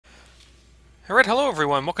Alright, hello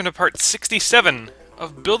everyone, welcome to part 67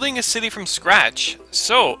 of building a city from scratch.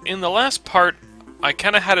 So, in the last part, I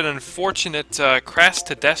kind of had an unfortunate crash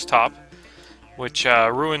to desktop, which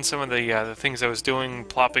ruined some of the things I was doing,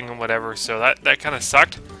 plopping and whatever, so that kind of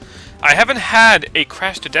sucked. I haven't had a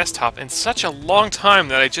crash to desktop in such a long time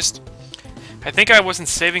that I think I wasn't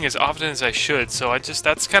saving as often as I should, so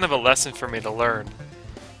that's kind of a lesson for me to learn.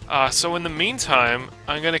 So in the meantime,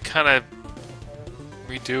 I'm going to kind of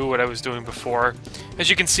redo what I was doing before. As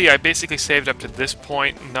you can see, I basically saved up to this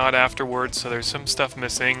point, not afterwards, so there's some stuff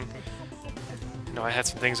missing. You know, I had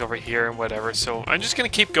some things over here and whatever, so I'm just going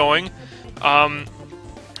to keep going.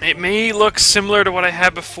 It may look similar to what I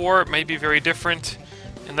had before, it may be very different,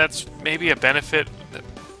 and that's maybe a benefit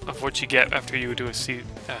of what you get after you do a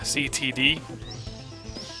CTD.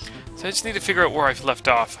 So I just need to figure out where I've left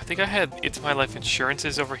off. I think I had It's My Life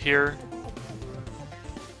Insurances over here.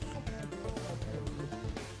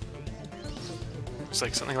 Looks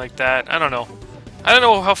like something like that. I don't know. I don't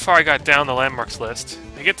know how far I got down the landmarks list.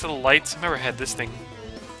 I get to the lights. I've never had this thing.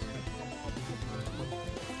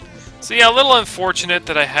 So yeah, a little unfortunate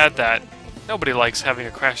that I had that. Nobody likes having a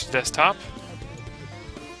crashed desktop.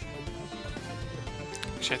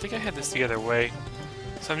 Actually, I think I had this the other way.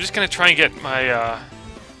 So I'm just going to try and get my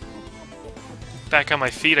back on my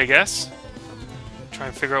feet, I guess. Try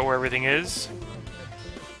and figure out where everything is.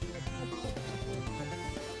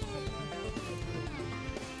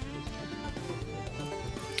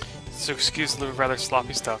 So excuse the rather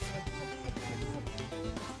sloppy stuff.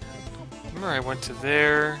 Remember I went to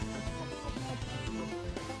there.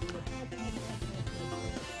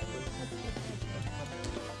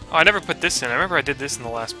 Oh, I never put this in. I remember I did this in the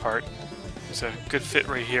last part. There's a good fit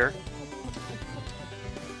right here.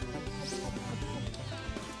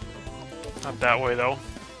 Not that way, though.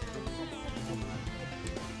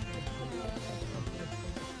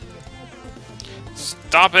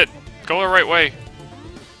 Stop it! Go the right way!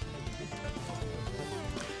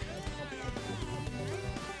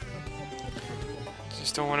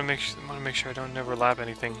 Just don't want to make sure I don't overlap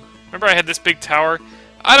anything. Remember I had this big tower?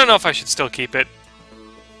 I don't know if I should still keep it.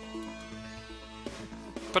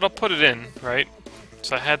 But I'll put it in, right?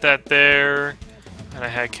 So I had that there, and I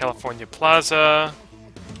had California Plaza.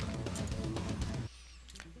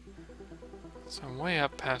 So I'm way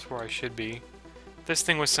up past where I should be. This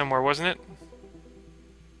thing was somewhere, wasn't it?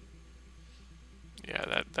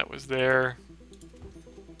 Yeah, that was there.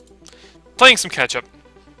 Playing some catch-up.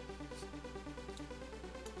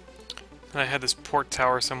 And I had this port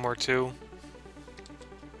tower somewhere, too.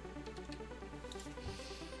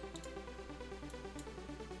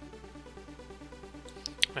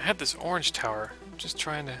 I had this orange tower. I'm just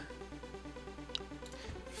trying to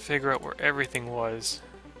figure out where everything was.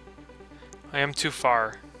 I am too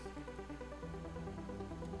far.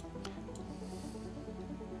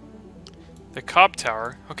 The Cobb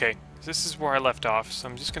Tower. Okay, this is where I left off, so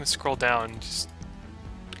I'm just going to scroll down. Just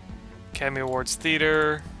Academy Awards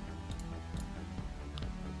Theater.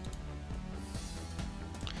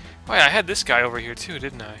 Oh yeah, I had this guy over here too,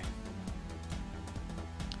 didn't I?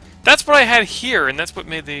 That's what I had here, and that's what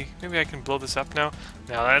made the... Maybe I can blow this up now?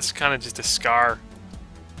 No, that's kind of just a scar.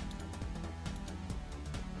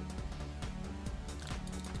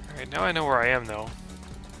 Alright, now I know where I am, though.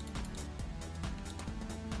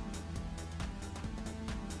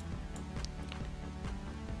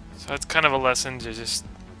 So that's kind of a lesson to just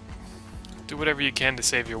do whatever you can to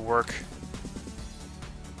save your work.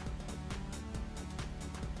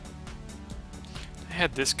 I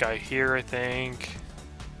had this guy here, I think.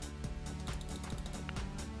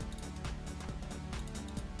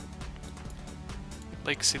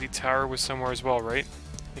 Lake City Tower was somewhere as well, right?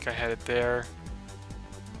 I think I had it there.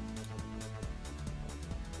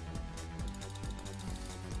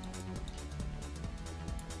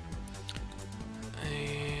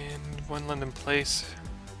 And One London Place.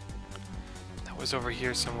 That was over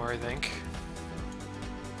here somewhere, I think.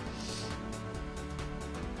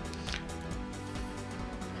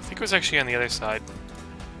 I think it was actually on the other side.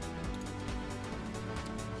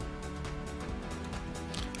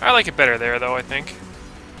 I like it better there, though, I think.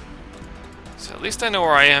 So at least I know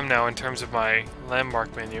where I am now in terms of my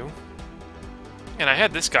landmark menu. And I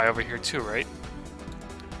had this guy over here too, right?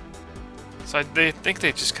 So they think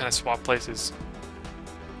they just kind of swap places.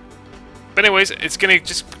 But anyways, it's going to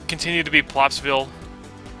just continue to be Plopsville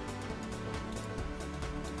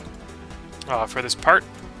for this part.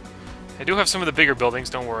 I do have some of the bigger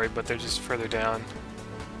buildings, don't worry, but they're just further down.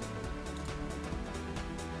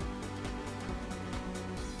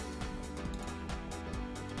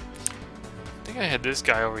 I think I had this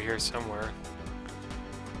guy over here somewhere.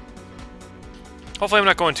 Hopefully I'm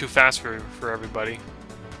not going too fast for everybody.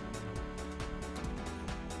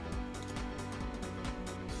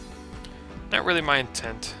 Not really my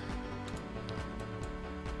intent.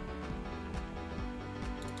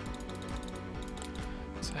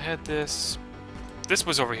 So I had this... This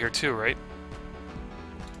was over here too, right?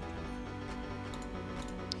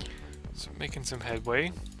 So making some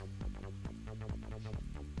headway.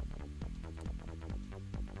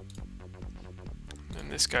 And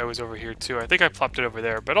this guy was over here too. I think I plopped it over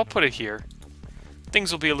there, but I'll put it here.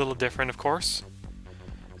 Things will be a little different, of course.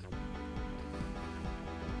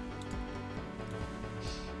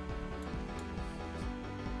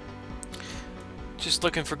 Just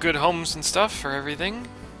looking for good homes and stuff for everything.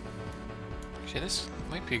 Actually, this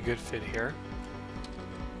might be a good fit here.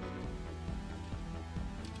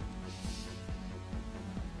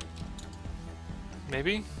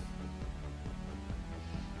 Maybe?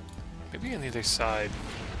 Maybe on the other side.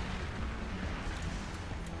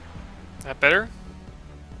 That better?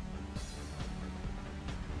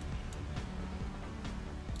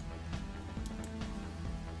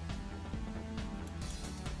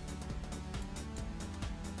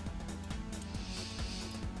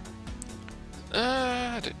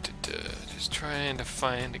 Just trying to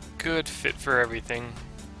find a good fit for everything.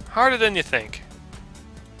 Harder than you think.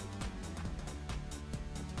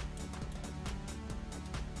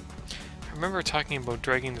 I remember talking about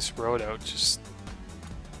dragging this road out, just...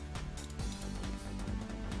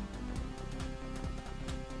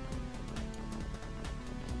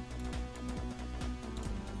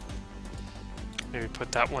 Maybe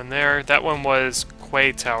put that one there. That one was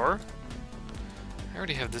Quay Tower. I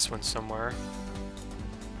already have this one somewhere.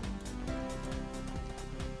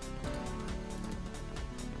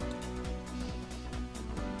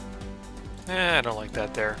 I don't like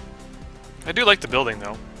that there. I do like the building,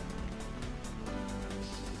 though.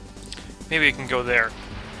 Maybe it can go there.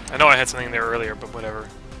 I know I had something there earlier, but whatever.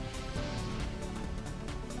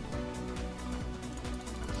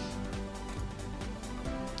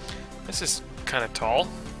 This is kind of tall.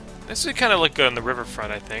 This would kind of look good on the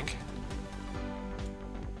riverfront, I think.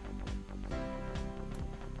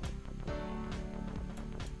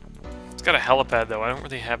 It's got a helipad, though. I don't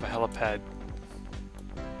really have a helipad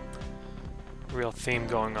real theme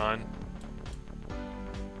going on.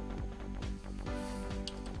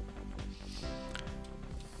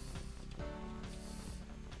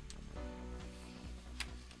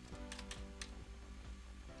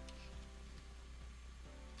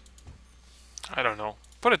 I don't know.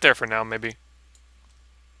 Put it there for now, maybe.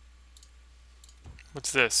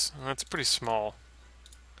 What's this? Well, that's pretty small.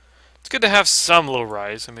 It's good to have some low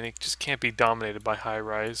rise. I mean, it just can't be dominated by high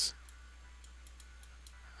rise.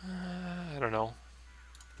 I don't know.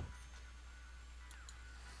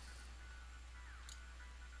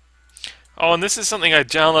 Oh, and this is something I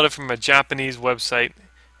downloaded from a Japanese website.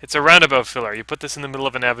 It's a roundabout filler. You put this in the middle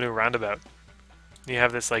of an avenue roundabout. You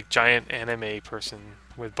have this like giant anime person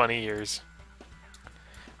with bunny ears.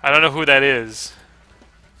 I don't know who that is.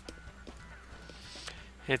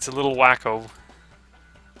 It's a little wacko.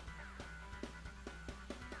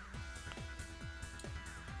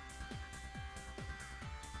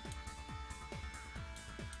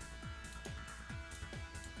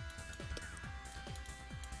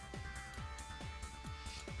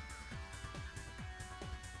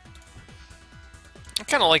 I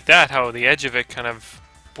kind of like that, how the edge of it kind of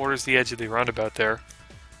borders the edge of the roundabout there.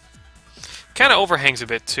 Kind of overhangs a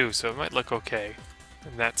bit too, so it might look okay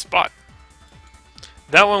in that spot.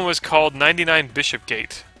 That one was called 99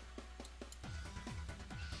 Bishopgate.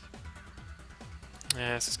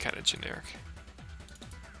 Yeah, this is kind of generic.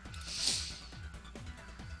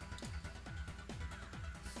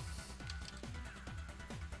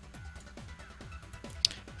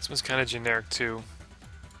 This one's kind of generic too.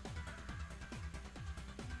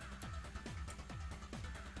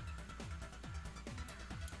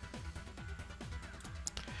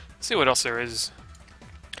 Let's see what else there is.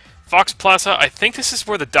 Fox Plaza. I think this is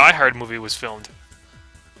where the Die Hard movie was filmed.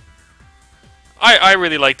 I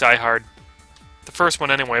really like Die Hard. The first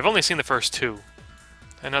one anyway. I've only seen the first two.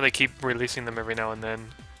 I know they keep releasing them every now and then.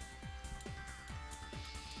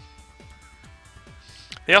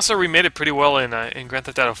 They also remade it pretty well in Grand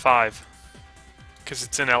Theft Auto 5. Because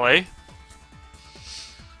it's in LA.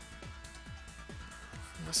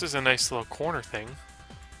 This is a nice little corner thing.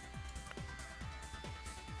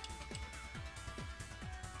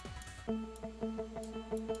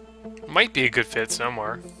 Might be a good fit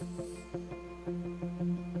somewhere.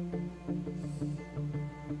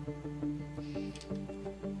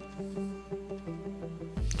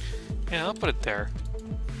 Yeah, I'll put it there.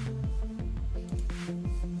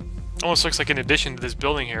 Almost looks like an addition to this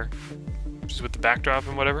building here. Just with the backdrop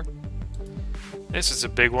and whatever. This is a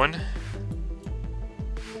big one.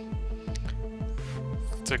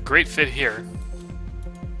 It's a great fit here.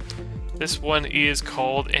 This one is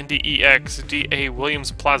called NDEX DA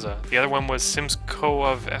Williams Plaza. The other one was Simco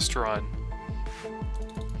of Esteron.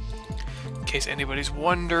 In case anybody's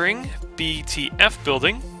wondering, BTF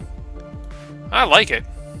building. I like it.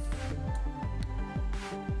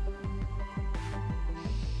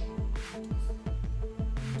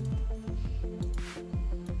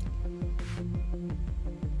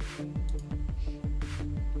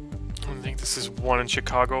 I think this is one in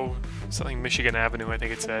Chicago. Something Michigan Avenue, I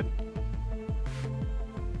think it said.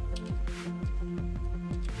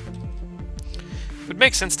 It would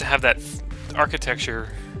make sense to have that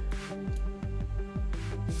architecture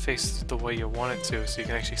face the way you want it to, so you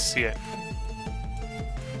can actually see it.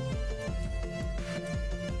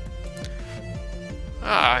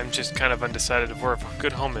 I'm just kind of undecided of where a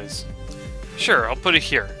good home is. Sure, I'll put it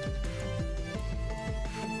here.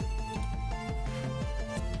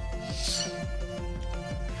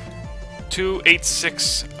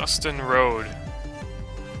 .286 Austin Road.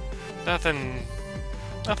 Nothing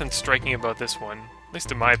striking about this one, at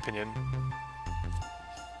least in my opinion.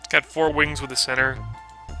 It's got 4 wings with the center.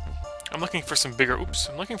 I'm looking for some bigger. Oops!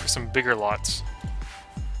 I'm looking for some bigger lots.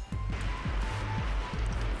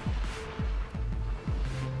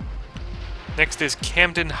 Next is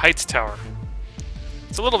Camden Heights Tower.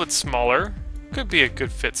 It's a little bit smaller. Could be a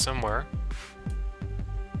good fit somewhere.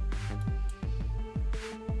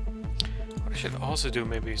 What I should also do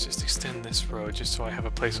maybe is just extend this road just so I have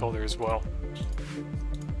a placeholder as well.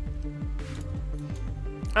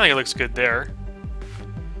 I think it looks good there.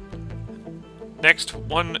 Next,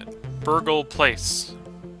 1 Burgle Place.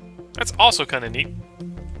 That's also kind of neat.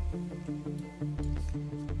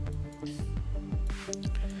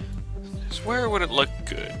 Just where would it look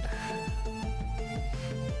good?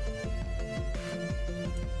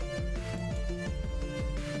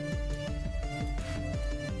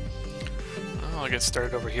 Oh, I'll get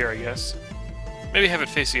started over here, I guess. Maybe have it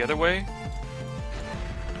face the other way?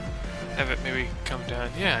 Have it maybe come down.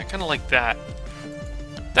 Yeah, I kind of like that.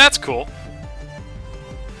 That's cool.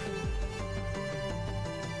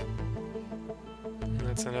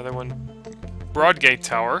 That's another one. Broadgate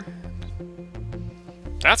Tower.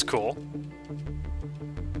 That's cool.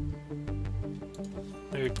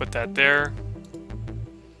 Maybe put that there.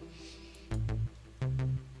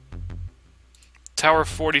 Tower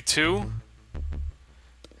 42.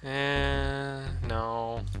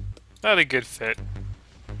 No. Not a good fit.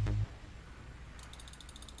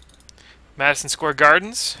 Madison Square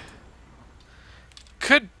Gardens.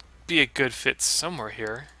 Could be a good fit somewhere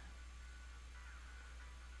here.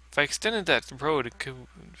 If I extended that road, it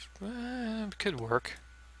could work.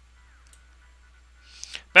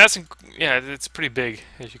 Madison, yeah, it's pretty big,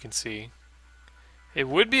 as you can see. It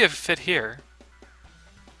would be a fit here.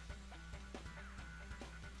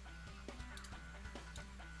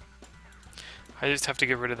 I just have to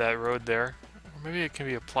get rid of that road there. Or maybe it can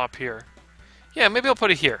be a plop here. Yeah, maybe I'll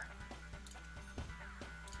put it here.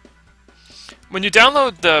 When you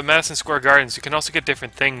download the Madison Square Gardens, you can also get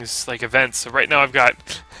different things, like events. So right now I've got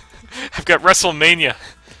WrestleMania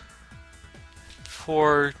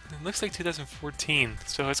for, it looks like 2014.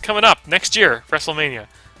 So it's coming up next year, WrestleMania.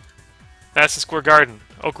 Madison Square Garden,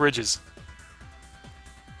 Oak Ridges.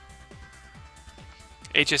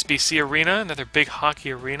 HSBC Arena, another big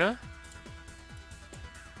hockey arena.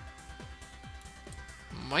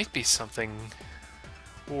 Might be something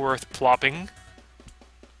worth plopping.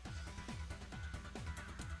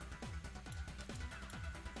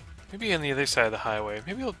 Maybe on the other side of the highway.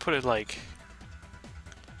 Maybe we'll put it like,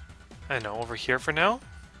 I don't know, over here for now?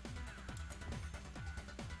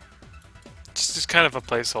 Just kind of a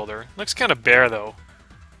placeholder. Looks kind of bare though.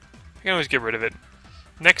 I can always get rid of it.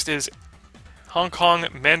 Next is Hong Kong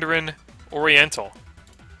Mandarin Oriental.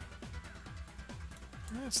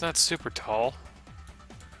 It's not super tall.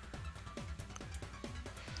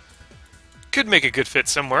 Could make a good fit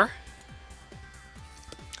somewhere.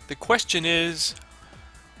 The question is,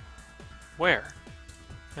 where?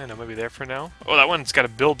 I don't know, maybe there for now. Oh, that one's got a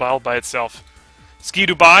Bilbao by itself. Ski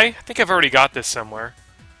Dubai? I think I've already got this somewhere.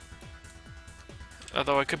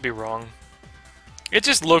 Although I could be wrong. It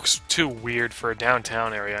just looks too weird for a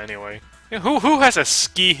downtown area anyway. You know, who has a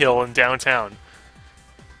ski hill in downtown?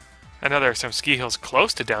 I know there are some ski hills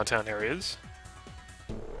close to downtown areas.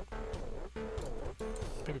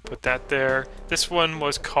 Maybe put that there. This one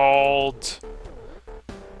was called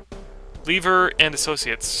Lever and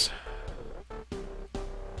Associates.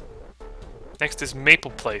 Next is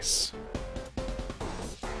Maple Place.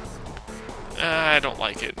 I don't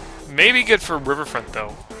like it. Maybe good for riverfront,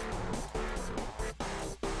 though.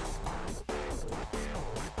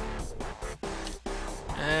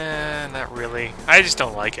 Not really. I just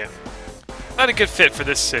don't like it. Not a good fit for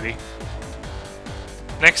this city.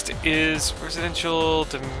 Next is residential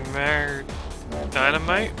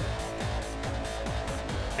dynamite.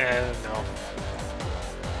 No.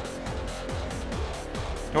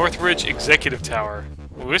 Northridge Executive Tower.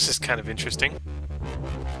 Ooh, this is kind of interesting.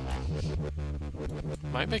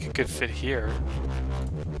 Might make a good fit here.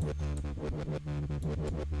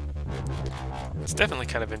 It's definitely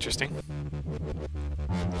kind of interesting.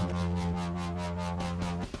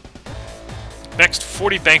 Next,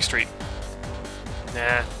 40 Bank Street.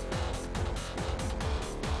 Nah.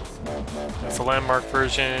 That's a landmark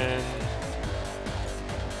version.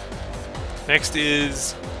 Next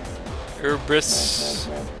is Ibris's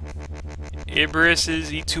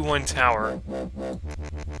E21 Tower.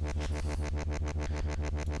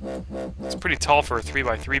 It's pretty tall for a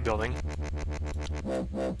 3x3 building.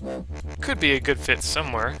 Could be a good fit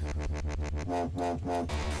somewhere.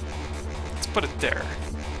 Let's put it there.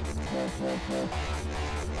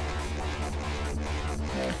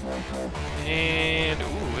 And,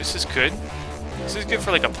 ooh, this is good. This is good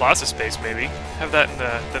for like a plaza space, maybe. Have that in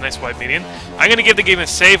the nice wide median. I'm going to give the game a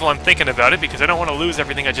save while I'm thinking about it, because I don't want to lose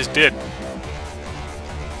everything I just did.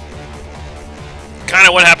 Kind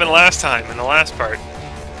of what happened last time, in the last part.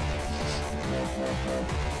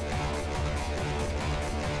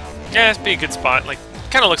 Yeah, this be a good spot. Like,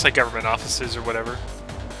 kind of looks like government offices or whatever.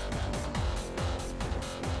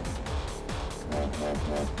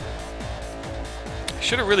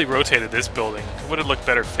 Should have really rotated this building. It would have looked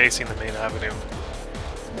better facing the main avenue.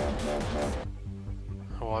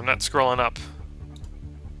 Oh, well, I'm not scrolling up.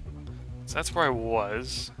 So that's where I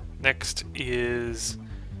was. Next is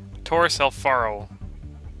Torres El Faro.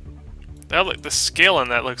 That the scale on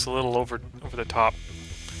that looks a little over the top.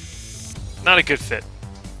 Not a good fit.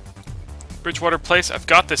 Bridgewater Place. I've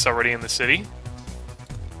got this already in the city.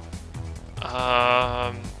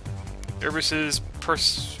 Urbis's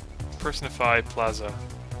Personify Plaza.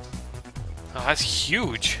 Oh, that's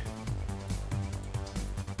huge.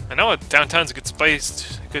 I know downtown's a good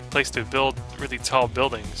place to build really tall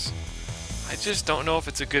buildings. I just don't know if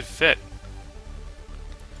it's a good fit.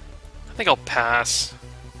 I think I'll pass.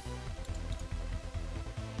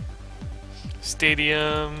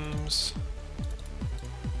 Stadiums.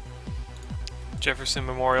 Jefferson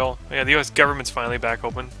Memorial. Oh, yeah, the U.S. government's finally back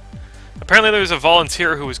open. Apparently there was a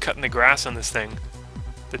volunteer who was cutting the grass on this thing.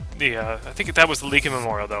 I think that was the Lincoln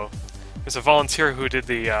Memorial, though. There's a volunteer who did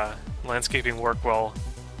the landscaping work while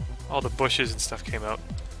all the bushes and stuff came out.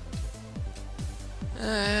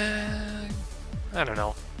 I don't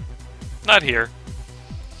know. Not here.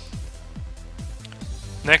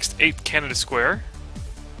 Next, 8 Canada Square.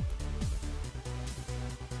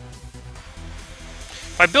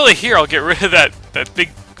 If I build it here, I'll get rid of that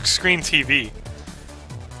big screen TV.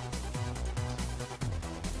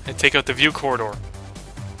 And take out the view corridor.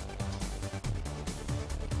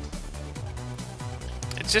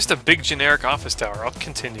 It's just a big generic office tower. I'll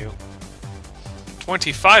continue.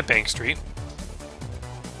 25 Bank Street.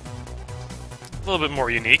 A little bit more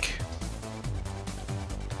unique.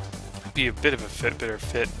 Might be a bit of a better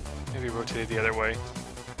fit. Maybe rotate it the other way.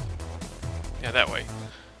 Yeah, that way.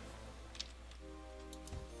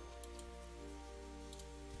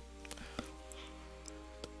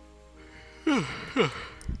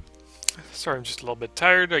 Sorry, I'm just a little bit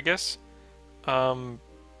tired, I guess.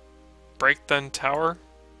 Breakdown Tower.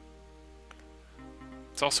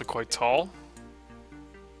 It's also quite tall.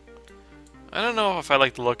 I don't know if I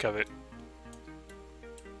like the look of it.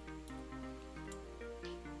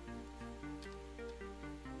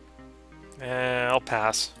 I'll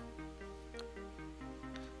pass.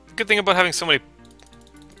 The good thing about having so many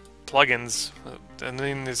plugins, I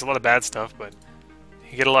mean, there's a lot of bad stuff, but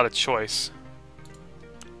you get a lot of choice.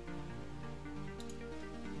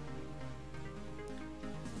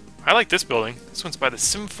 I like this building. This one's by the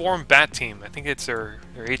SimForum Bat Team. I think it's their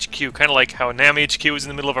HQ, kind of like how NAM HQ is in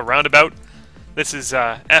the middle of a roundabout. This is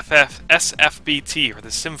SFBT, or the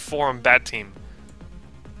SimForum Bat Team.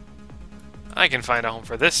 I can find a home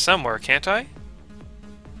for this somewhere, can't I?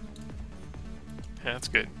 Yeah, that's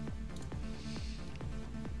good.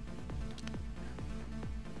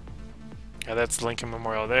 Yeah, that's Lincoln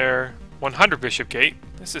Memorial there. 100 Bishopgate.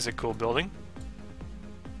 This is a cool building.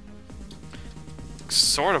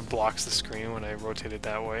 Sort of blocks the screen when I rotate it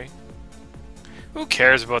that way. Who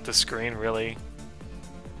cares about the screen, really?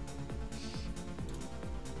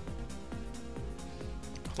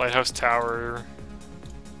 Lighthouse Tower.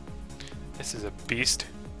 This is a beast.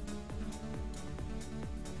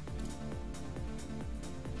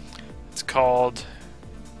 called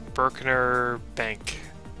Berkner Bank.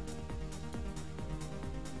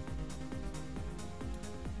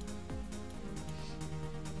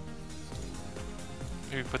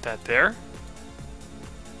 Maybe put that there.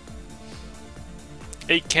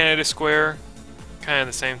 8 Canada Square. Kind of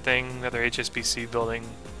the same thing. Another HSBC building.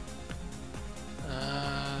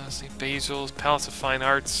 St. Basil's, Palace of Fine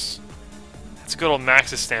Arts. That's a good old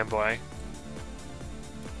Maxis standby.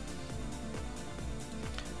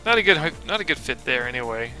 Not a good fit there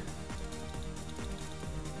anyway.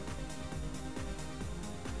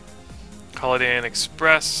 Holiday Inn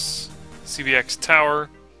Express, CBX Tower.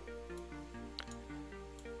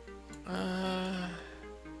 I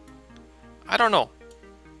don't know.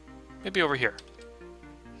 Maybe over here.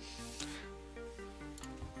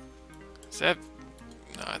 Is that?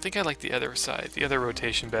 No, I think I like the other side, the other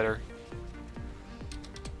rotation better.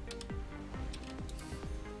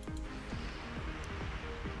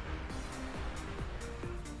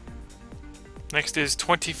 Next is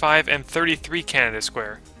 25 and 33 Canada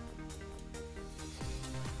Square.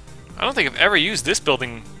 I don't think I've ever used this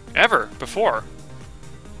building ever before.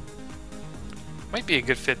 Might be a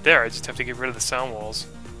good fit there, I just have to get rid of the sound walls.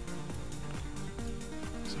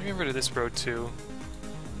 So I'll get rid of this road too.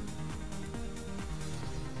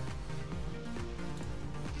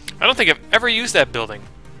 I don't think I've ever used that building.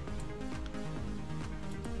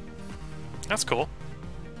 That's cool.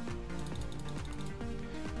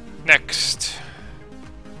 Next.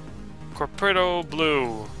 Corporado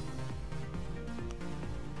Blue.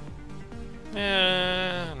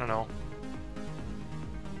 I don't know.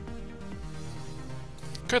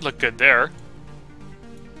 Could look good there.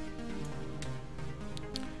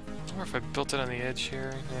 Or if I built it on the edge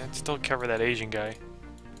here. Yeah, it'd still cover that Asian guy.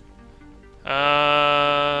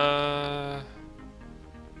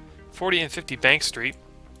 40 and 50 Bank Street.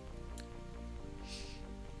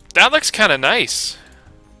 That looks kind of nice.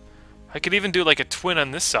 I could even do like a twin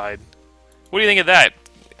on this side. What do you think of that?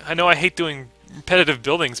 I know I hate doing repetitive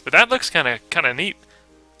buildings, but that looks kind of neat.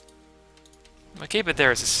 I keep it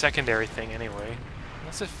there as a secondary thing anyway.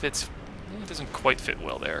 Unless it fits... It doesn't quite fit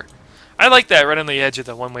well there. I like that right on the edge of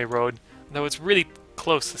the one-way road. Though it's really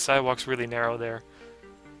close. The sidewalk's really narrow there.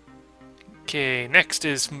 Okay, next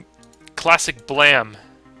is Classic Blam.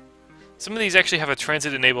 Some of these actually have a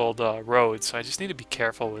transit-enabled road, so I just need to be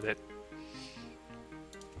careful with it.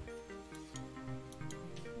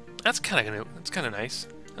 That's kind of new. That's kind of nice.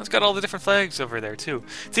 It's got all the different flags over there too.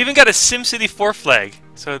 It's even got a SimCity 4 flag.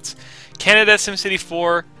 So it's Canada, SimCity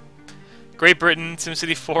 4, Great Britain,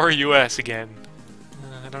 SimCity 4, US again.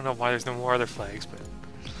 I don't know why there's no more other flags, but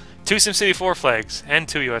 2 SimCity 4 flags and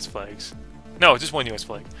 2 US flags. No, just 1 US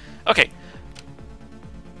flag. Okay.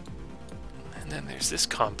 And then there's this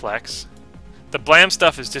complex. The Blam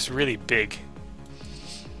stuff is just really big.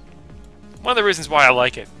 One of the reasons why I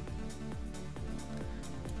like it.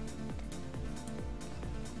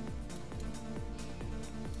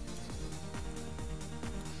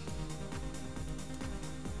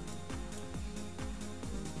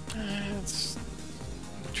 That's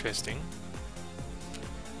interesting.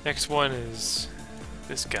 Next one is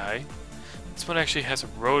this guy. This one actually has a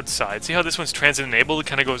roadside. See how this one's transit enabled? It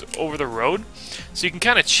kind of goes over the road. So you can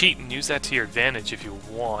kind of cheat and use that to your advantage if you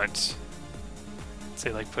want.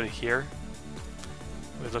 Say like put it here.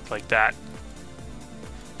 It would look like that.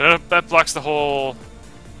 But that blocks the whole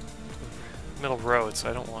middle road, so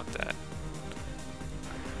I don't want that.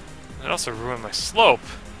 It also ruined my slope.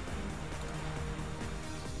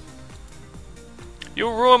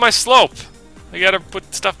 You'll ruin my slope! I gotta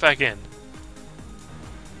put stuff back in.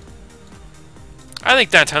 I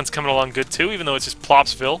think downtown's coming along good too, even though it's just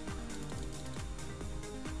Plopsville.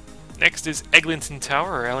 Next is Eglinton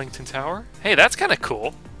Tower, or Ellington Tower. Hey, that's kind of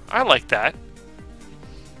cool. I like that.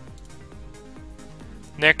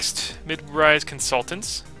 Next, Mid-Rise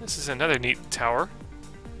Consultants. This is another neat tower.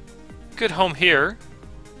 Good home here.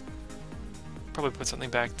 Probably put something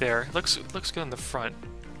back there. Looks good on the front.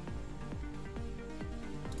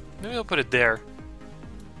 Maybe I'll put it there.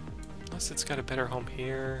 Unless it's got a better home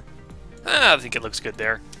here. I think it looks good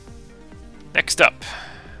there. Next up,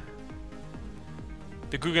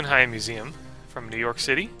 the Guggenheim Museum from New York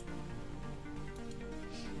City.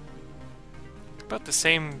 About the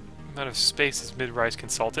same amount of space as Mid-Rise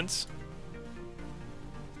Consultants.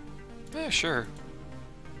 Yeah, sure.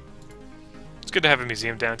 It's good to have a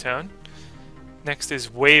museum downtown. Next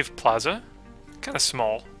is Wave Plaza. Kind of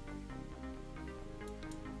small.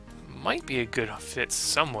 Might be a good fit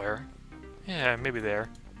somewhere. Yeah, maybe there.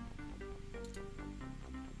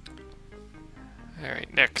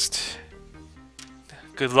 Alright, next.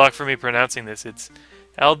 Good luck for me pronouncing this. It's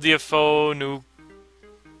El Diafo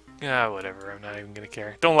Whatever. I'm not even gonna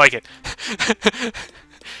care. Don't like it.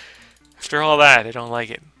 After all that, I don't like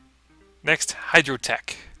it. Next,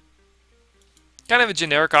 Hydrotech. Kind of a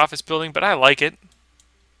generic office building, but I like it.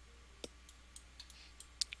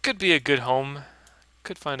 Could be a good home.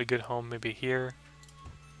 Could find a good home maybe here.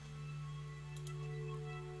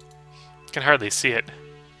 Can hardly see it.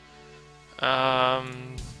 Yeah,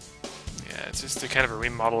 it's just a kind of a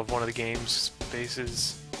remodel of one of the game's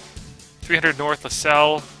bases. 300 North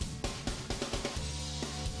LaSalle.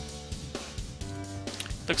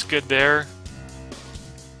 Looks good there.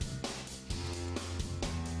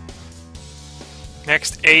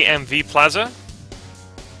 Next, AMV Plaza.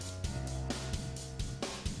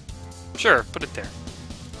 Sure, put it there.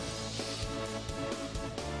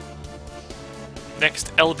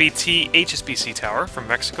 Next, LVT HSBC Tower from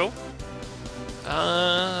Mexico.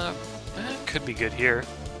 Could be good here.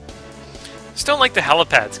 Just don't like the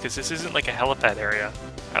helipads, because this isn't like a helipad area.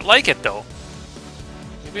 I like it, though.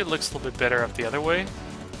 Maybe it looks a little bit better up the other way.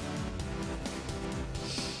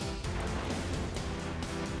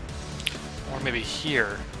 Or maybe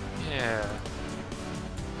here. Yeah.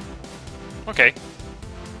 Okay.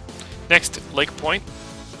 Next, Lake Point.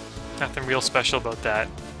 Nothing real special about that.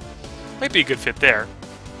 Might be a good fit there.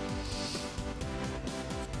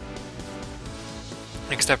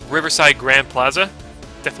 Next up, Riverside Grand Plaza.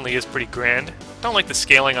 Definitely is pretty grand. Don't like the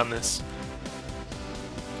scaling on this.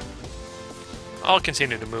 I'll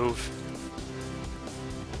continue to move.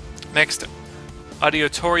 Next,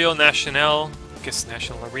 Auditorio Nacional. I guess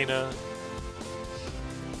National Arena.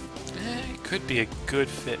 It could be a good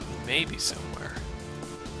fit, maybe somewhere.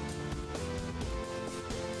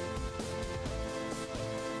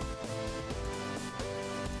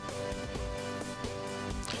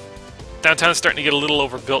 Downtown's starting to get a little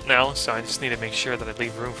overbuilt now, so I just need to make sure that I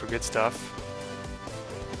leave room for good stuff.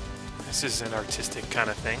 This is an artistic kind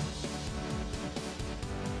of thing.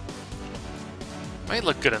 Might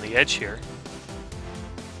look good on the edge here.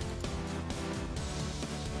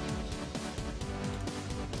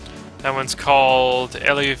 That one's called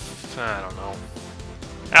Elif... I don't know.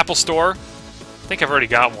 Apple Store. I think I've already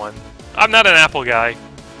got one. I'm not an Apple guy.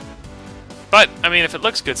 But, I mean, if it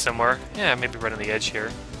looks good somewhere, yeah, maybe right on the edge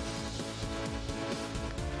here.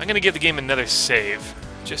 I'm gonna give the game another save,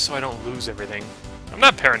 just so I don't lose everything. I'm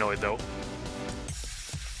not paranoid, though.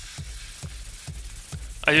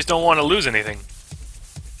 I just don't want to lose anything.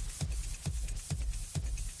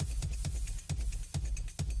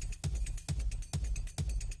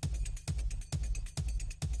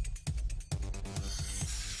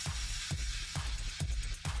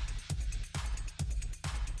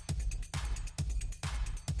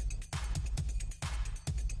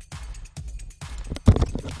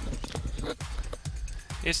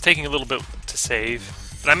 It's taking a little bit to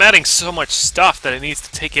save, but I'm adding so much stuff that it needs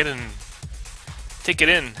to take it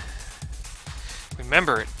in.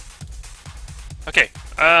 Remember it. Okay.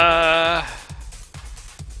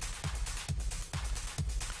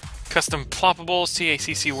 Custom ploppables,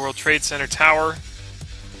 TACC World Trade Center Tower.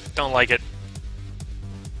 Don't like it.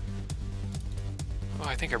 Oh,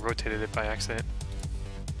 I think I rotated it by accident.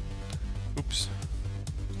 Oops.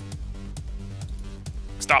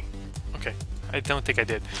 Stop. Okay. I don't think I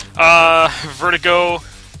did. Vertigo.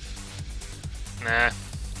 Nah.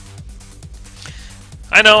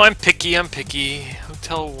 I know, I'm picky.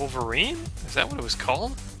 Hotel Wolverine? Is that what it was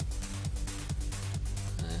called?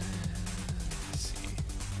 Let's see.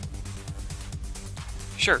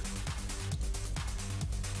 Sure.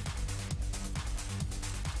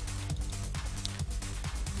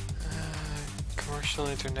 Commercial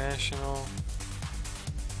International.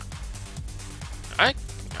 I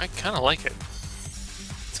kind of like it.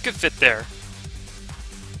 It's a good fit there.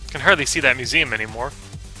 Can hardly see that museum anymore.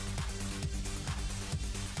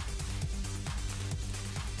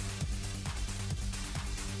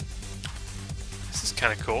 This is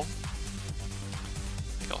kind of cool. I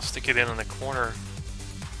think I'll stick it in on the corner.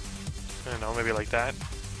 I don't know, maybe like that.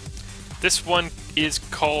 This one is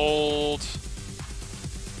called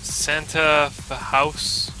Santa Fe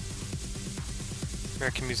House.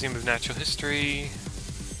 American Museum of Natural History.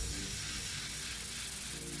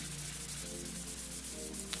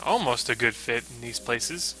 Almost a good fit in these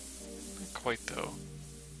places. Not quite, though.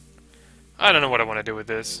 I don't know what I want to do with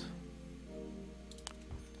this.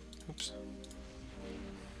 Oops.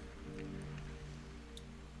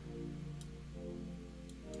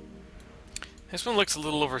 This one looks a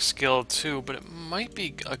little overskilled, too, but it might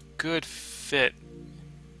be a good fit.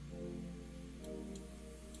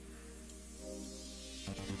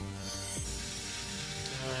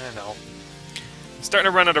 I know. I'm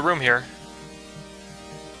starting to run out of room here.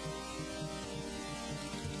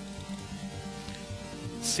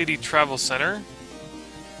 City Travel Center.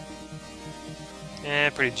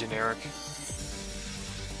 Pretty generic.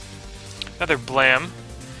 Another blam.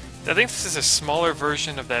 I think this is a smaller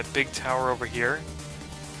version of that big tower over here.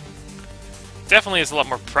 Definitely is a lot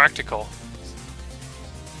more practical.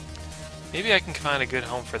 Maybe I can find a good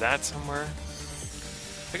home for that somewhere.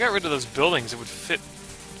 If I got rid of those buildings, it would fit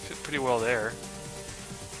pretty well there.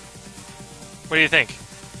 What do you think?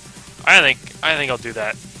 I think I'll do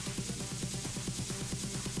that.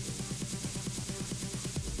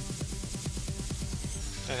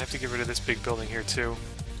 I'd have to get rid of this big building here too.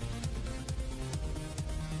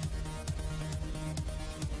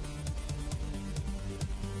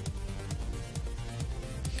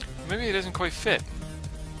 Maybe it doesn't quite fit.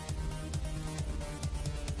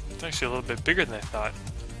 It's actually a little bit bigger than I thought.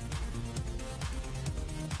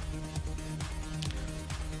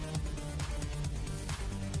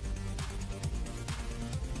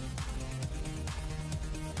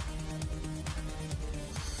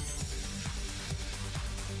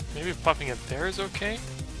 Maybe popping it there is okay?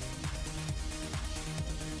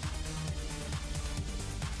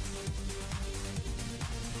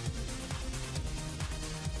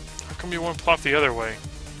 How come you won't plop the other way?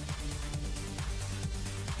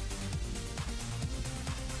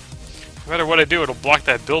 No matter what I do, it'll block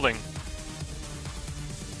that building.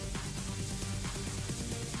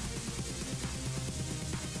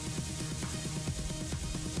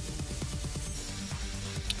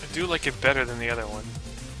 I do like it better than the other one.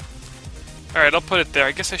 Alright, I'll put it there.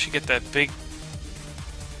 I guess I should get that big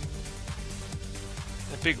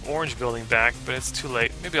orange building back, but it's too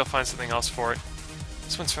late. Maybe I'll find something else for it.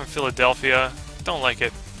 This one's from Philadelphia. Don't like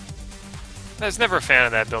it. I was never a fan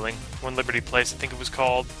of that building. One Liberty Place, I think it was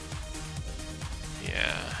called.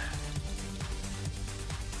 Yeah.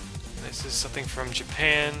 This is something from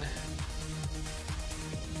Japan.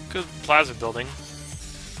 Good plaza building.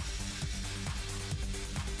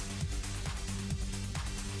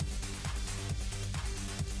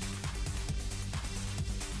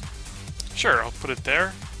 Sure, I'll put it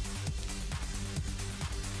there.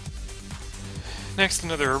 Next,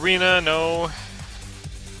 another arena. No.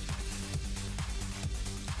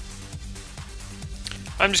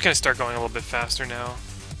 I'm just going to start going a little bit faster now.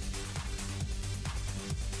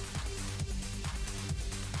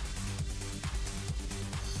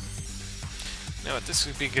 You know what, this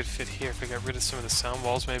would be a good fit here if I got rid of some of the sound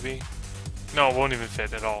walls, maybe. No, it won't even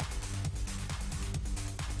fit at all.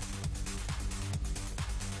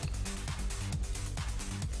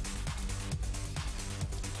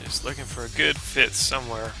 Just looking for a good fit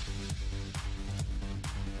somewhere.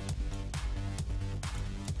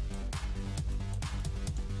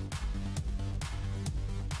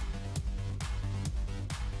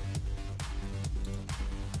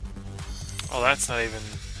 Oh, that's not even...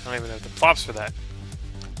 I don't even have the plops for that.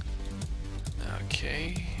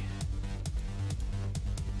 Okay.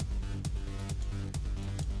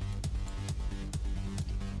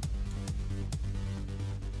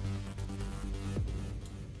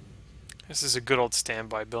 This is a good old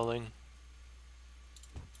standby building.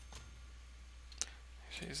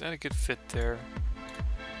 Actually, is that a good fit there?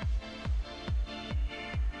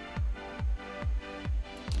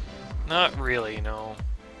 Not really, no.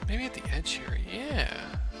 Maybe at the edge here. Yeah,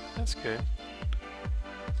 that's good.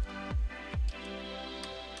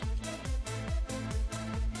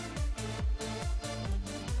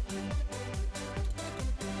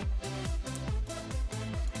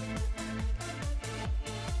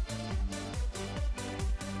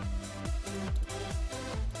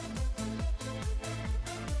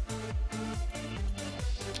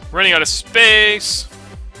 Running out of space.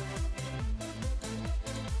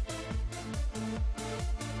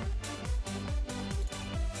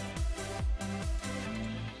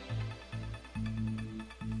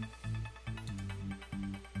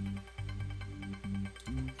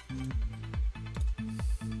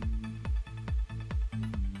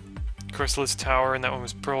 Chrysalis Tower, and that one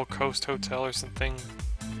was Pearl Coast Hotel or something.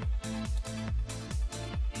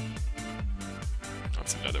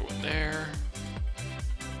 That's another one there.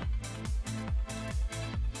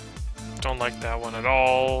 Don't like that one at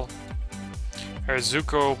all.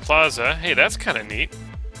 Arzuko Plaza. Hey, that's kind of neat.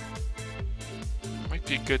 Might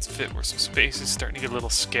be a good fit where some space is starting to get a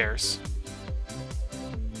little scarce.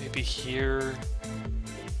 Maybe here.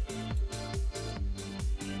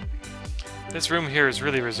 This room here is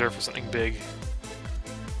really reserved for something big.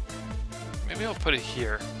 Maybe I'll put it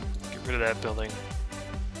here. Get rid of that building.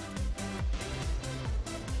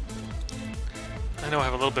 I know I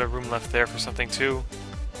have a little bit of room left there for something too.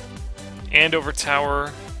 Andover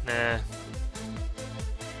Tower. Nah.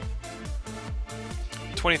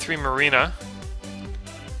 23 Marina.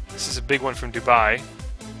 This is a big one from Dubai.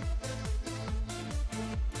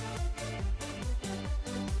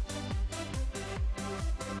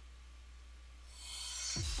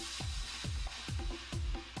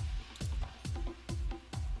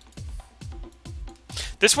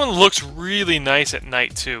 This one looks really nice at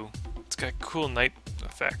night too. It's got cool night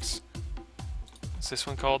effects. What's this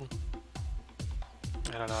one called?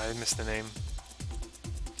 I don't know, I missed the name.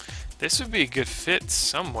 This would be a good fit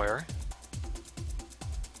somewhere.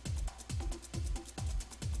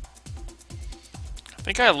 I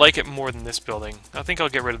think I like it more than this building. I think I'll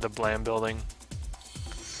get rid of the Blam building.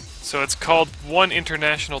 So it's called One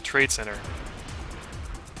International Trade Center.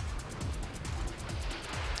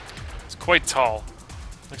 It's quite tall.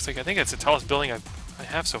 Looks like I think it's the tallest building I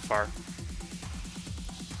have so far.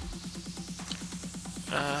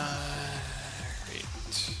 Right.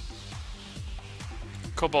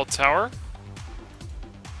 Cobalt Tower.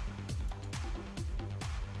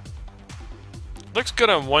 Looks good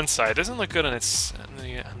on one side. Doesn't look good on its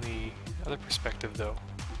on the other perspective though.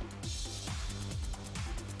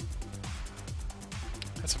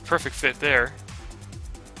 That's a perfect fit there.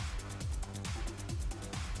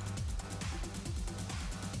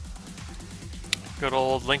 Good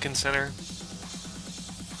old Lincoln Center.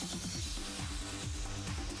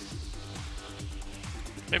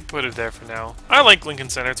 Maybe put it there for now. I like Lincoln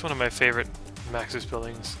Center. It's one of my favorite Maxis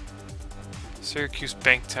buildings. Syracuse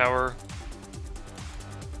Bank Tower.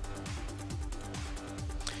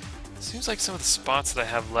 Seems like some of the spots that I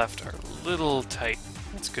have left are a little tight.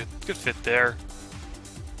 That's good. Good fit there.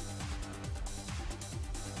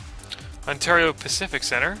 Ontario Pacific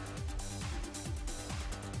Center.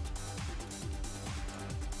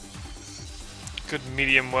 Good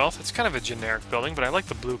medium wealth. It's kind of a generic building, but I like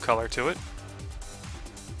the blue color to it.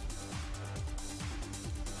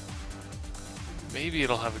 Maybe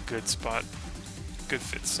it'll have a good spot, good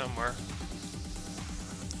fit somewhere.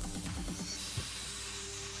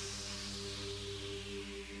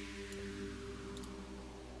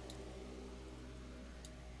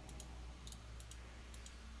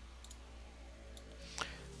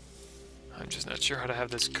 I'm just not sure how to have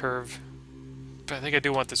this curve, but I think I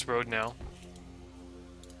do want this road now.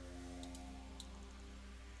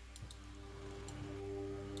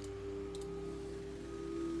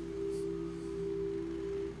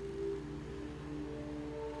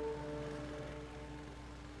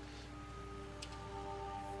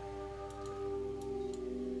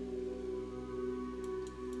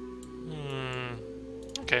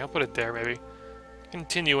 Okay, I'll put it there, maybe.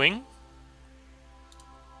 Continuing.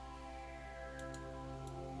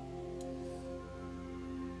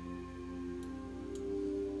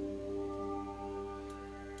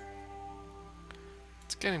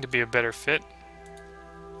 It's getting to be a better fit.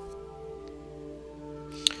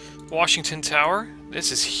 Washington Tower.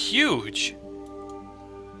 This is huge.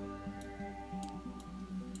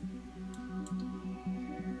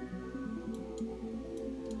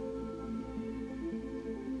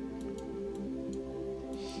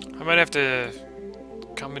 I might have to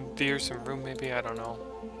commandeer some room, maybe, I don't know.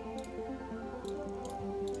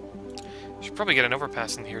 Should probably get an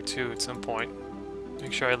overpass in here, too, at some point.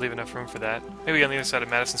 Make sure I leave enough room for that. Maybe on the other side of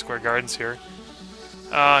Madison Square Gardens here.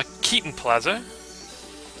 Keaton Plaza.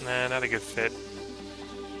 Nah, not a good fit.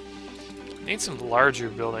 Need some larger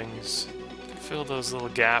buildings to fill those little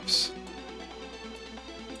gaps.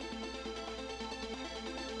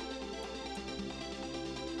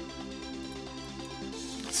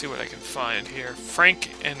 See what I can find here.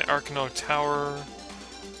 Frank and Arkano Tower.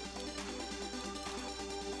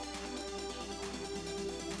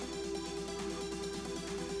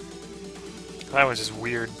 That one's just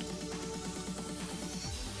weird.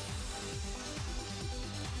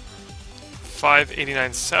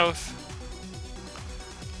 589 South.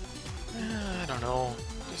 I don't know.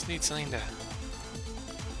 Just need something to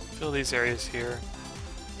fill these areas here.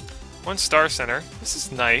 One Star Center. This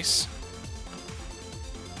is nice.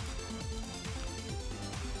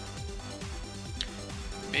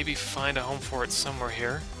 Maybe find a home for it somewhere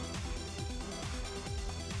here.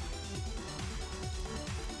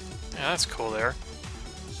 Yeah, that's cool there.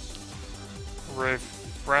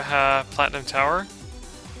 Raha Platinum Tower.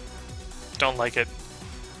 Don't like it.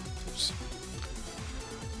 Oops.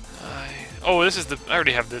 Oh, this is the... I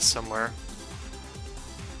already have this somewhere.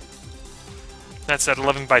 That's that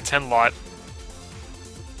 11 by 10 lot.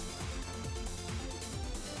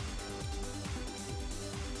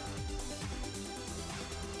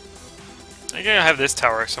 I think I have this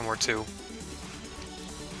tower somewhere too.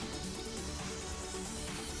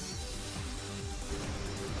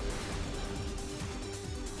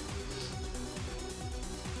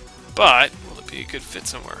 But will it be a good fit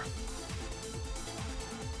somewhere.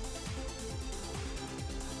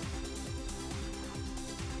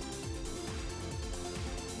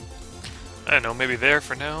 I don't know, maybe there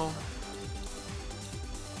for now.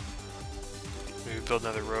 Maybe build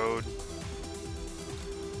another road.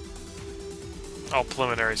 All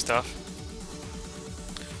preliminary stuff.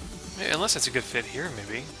 Yeah, unless it's a good fit here,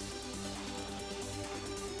 maybe.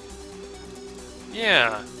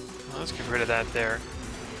 Yeah, well, let's get rid of that there.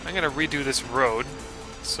 I'm gonna redo this road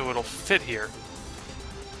so it'll fit here.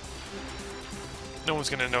 No one's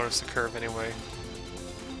gonna notice the curve anyway.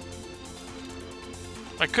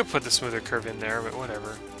 I could put the smoother curve in there, but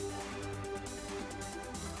whatever.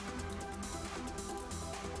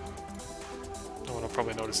 No one will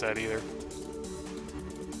probably notice that either.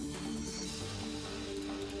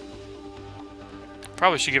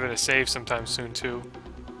 Probably should give it a save sometime soon, too.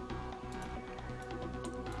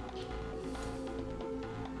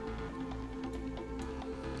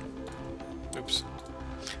 Oops.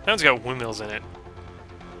 That one's got windmills in it.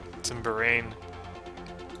 It's in Bahrain.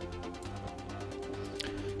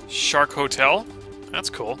 Shark Hotel? That's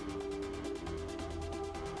cool.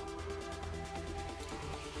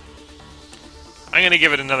 I'm gonna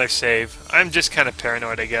give it another save. I'm just kind of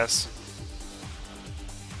paranoid, I guess.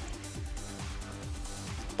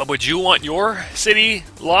 But would you want your city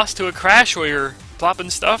lost to a crash while you're plopping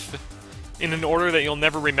stuff in an order that you'll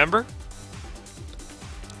never remember?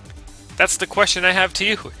 That's the question I have to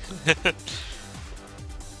you.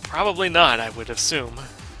 Probably not, I would assume.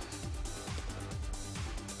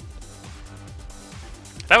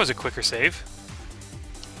 That was a quicker save.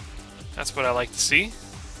 That's what I like to see.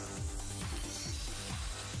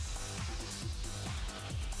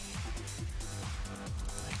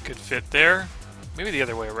 Good fit there. Maybe the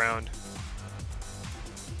other way around.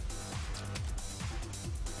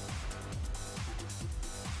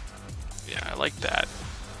 Yeah, I like that.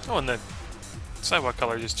 Oh, and the sidewalk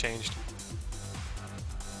color just changed.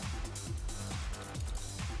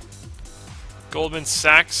 Goldman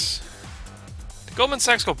Sachs. Did Goldman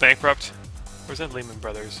Sachs go bankrupt? Or is that Lehman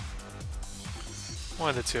Brothers? One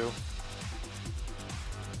of the two.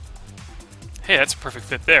 Hey, that's a perfect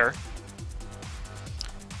fit there.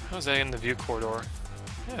 How's that in the view corridor?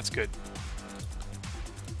 Yeah, that's good.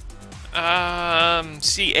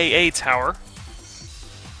 CAA Tower.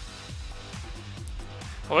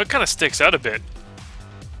 Well, it kind of sticks out a bit.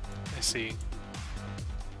 I see. It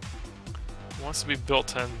wants to be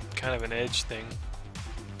built on kind of an edge thing.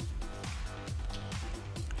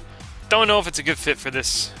 Don't know if it's a good fit for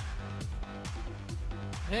this.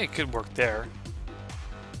 Hey, it could work there.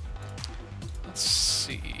 Let's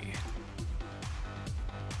see.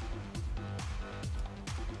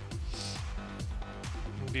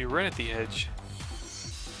 It'll be right at the edge.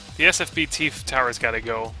 The SFBT tower's got to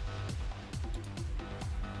go.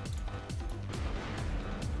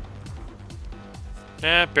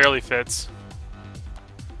 Eh, it barely fits.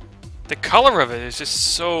 The color of it is just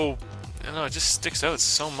so... I don't know, it just sticks out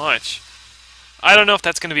so much. I don't know if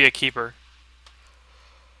that's going to be a keeper.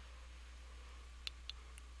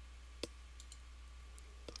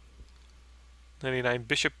 '99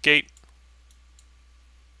 Bishopgate.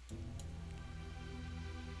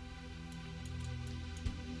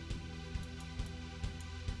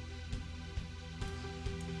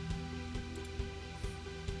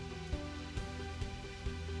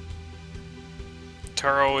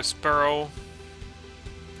 Taro Espero.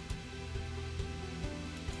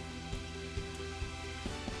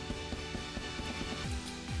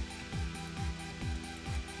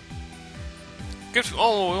 Good.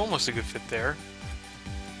 Oh, almost a good fit there.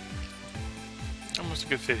 Almost a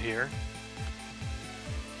good fit here.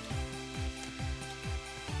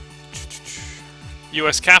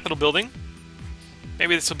 U.S. Capitol Building.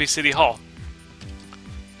 Maybe this will be City Hall.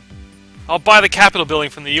 I'll buy the Capitol Building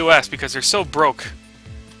from the U.S. because they're so broke.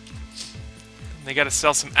 They gotta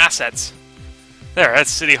sell some assets. There, that's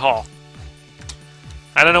City Hall.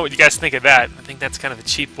 I don't know what you guys think of that. I think that's kind of a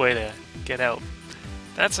cheap way to get out.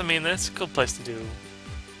 That's, I mean, that's a good place to do.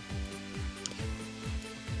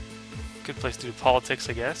 Good place to do politics,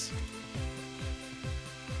 I guess.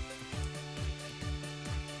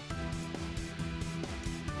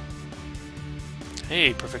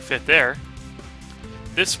 Hey, perfect fit there.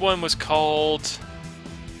 This one was called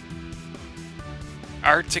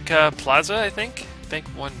Arctica Plaza, I think. Bank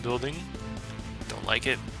 1 building. Don't like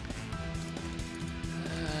it.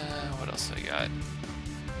 What else I got?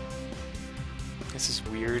 This is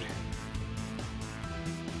weird.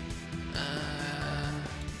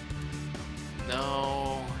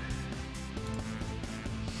 No.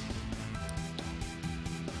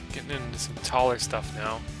 Getting into some taller stuff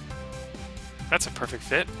now. That's a perfect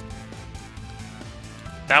fit.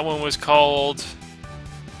 That one was called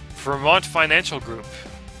Vermont Financial Group.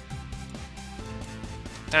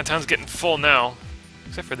 Downtown's getting full now,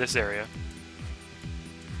 except for this area.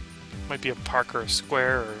 Might be a park or a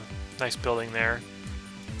square or a nice building there.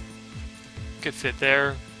 Good fit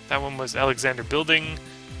there. That one was Alexander Building.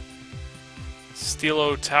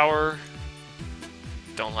 Stilo Tower.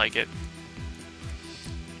 Don't like it.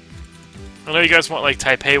 I know you guys want like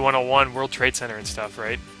Taipei 101, World Trade Center and stuff,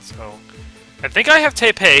 right? So, I think I have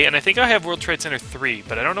Taipei, and I think I have World Trade Center 3,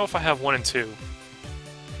 but I don't know if I have 1 and 2.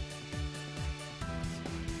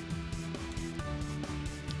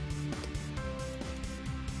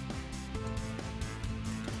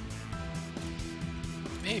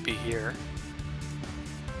 Maybe here.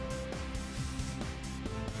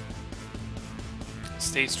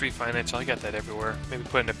 State Street Financial, I got that everywhere. Maybe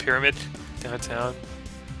put in a pyramid downtown.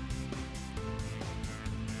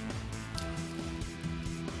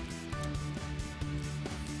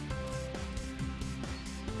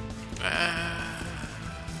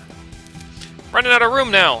 Running out of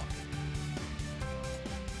room now!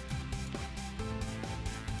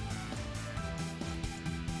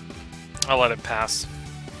 I'll let it pass.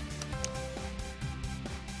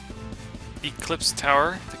 Eclipse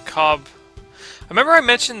Tower, the Cobb. I remember I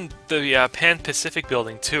mentioned the Pan Pacific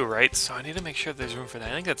building too, right? So I need to make sure there's room for that.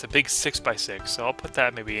 I think that's a big 6x6, so I'll put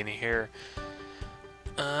that maybe in here.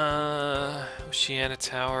 Oceana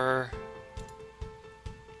Tower.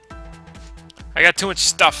 I got too much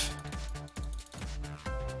stuff.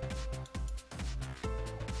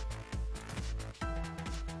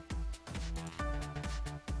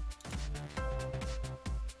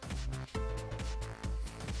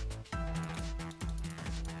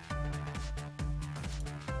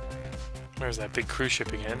 There's that big cruise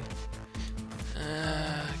ship again.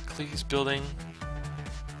 Cleese building.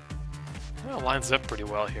 Well, it lines up pretty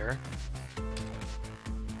well here.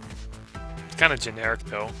 It's kind of generic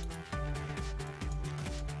though.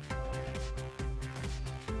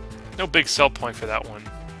 No big sell point for that one.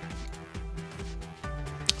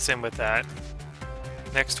 Same with that.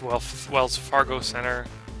 Next, Wells Fargo Center.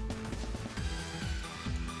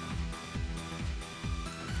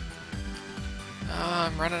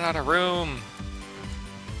 I'm running out of room.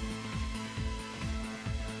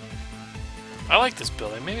 I like this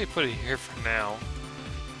building. Maybe put it here for now.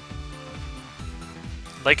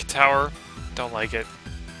 Lake Tower. Don't like it.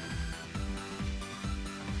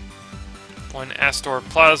 One Astor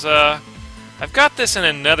Plaza. I've got this in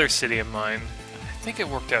another city of mine. I think it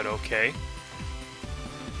worked out okay.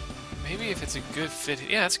 Maybe if it's a good fit...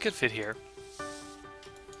 Yeah, it's a good fit here.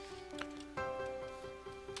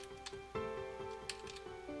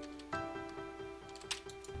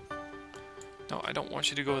 No, I don't want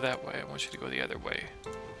you to go that way. I want you to go the other way.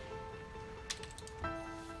 Yeah,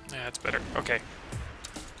 that's better. Okay.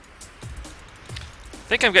 I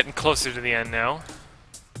think I'm getting closer to the end now.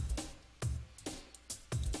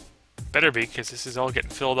 Better be, because this is all getting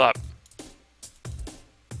filled up.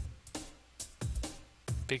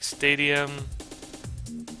 Big stadium.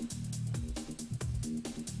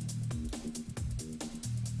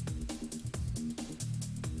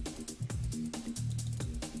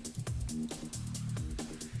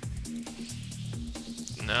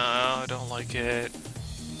 No, I don't like it.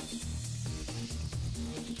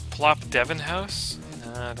 Plop Devon House?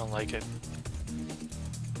 No, I don't like it.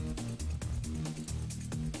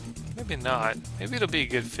 Maybe not. Maybe it'll be a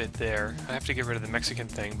good fit there. I have to get rid of the Mexican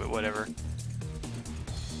thing, but whatever.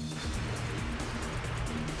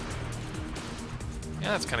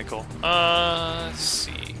 Yeah, that's kind of cool. Let's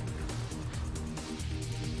see.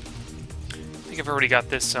 I think I've already got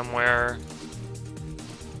this somewhere.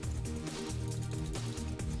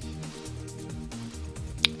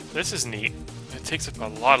 This is neat. It takes up a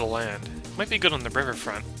lot of land. Might be good on the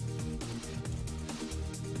riverfront.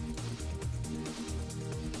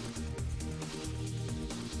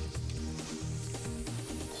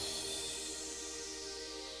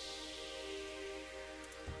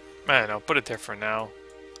 Man, I'll put it there for now.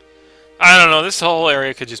 I don't know, this whole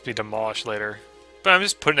area could just be demolished later. But I'm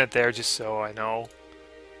just putting it there just so I know.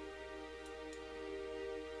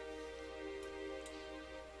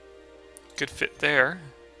 Good fit there.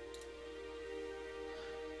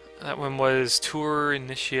 That one was Tour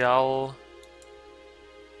Initial.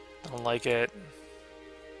 Don't like it.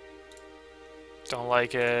 Don't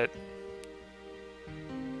like it.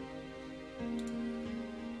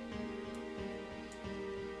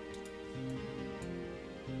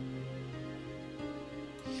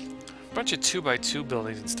 A bunch of 2x2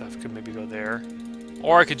 buildings and stuff could maybe go there.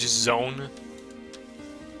 Or I could just zone.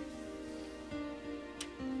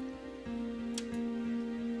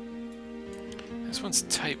 This one's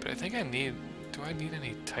tight, but I think I need... Do I need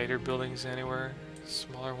any tighter buildings anywhere?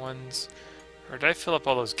 Smaller ones? Or did I fill up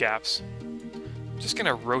all those gaps? I'm just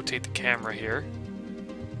gonna rotate the camera here.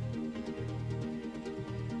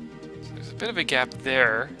 So there's a bit of a gap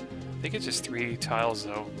there. I think it's just 3 tiles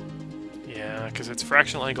though. Yeah, because it's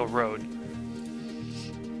fractional angle road.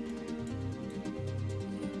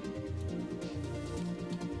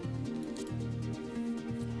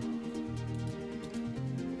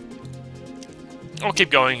 I'll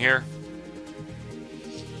keep going here.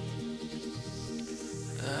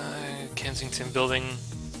 Kensington building.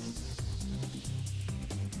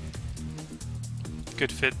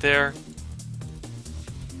 Good fit there.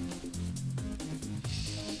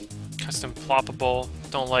 Custom ploppable.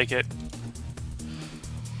 Don't like it.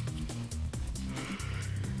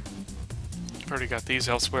 Already got these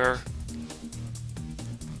elsewhere.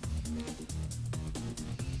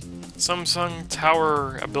 Samsung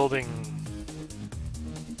Tower, a building.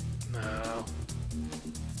 No.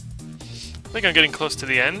 I think I'm getting close to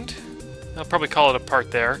the end. I'll probably call it a part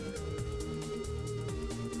there.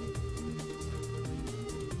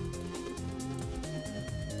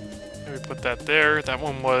 Maybe put that there. That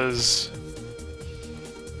one was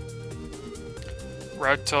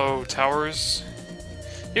Rato Towers.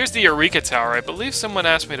 Here's the Eureka Tower. I believe someone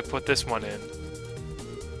asked me to put this one in.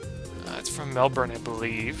 It's from Melbourne, I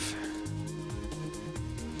believe.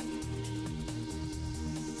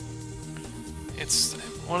 It's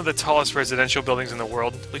one of the tallest residential buildings in the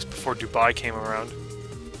world, at least before Dubai came around.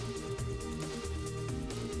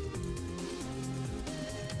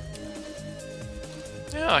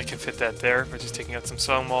 Yeah, I can fit that there by just taking out some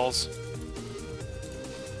stone walls.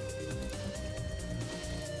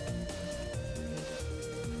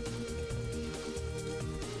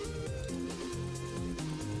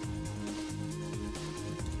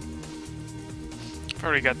 I've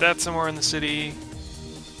already got that somewhere in the city.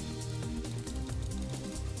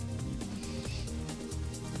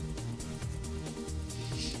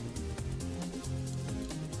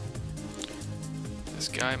 This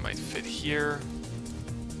guy might fit here.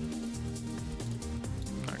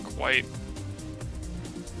 Not quite.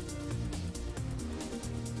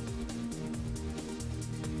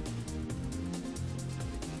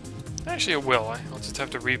 Actually, it will. I'll just have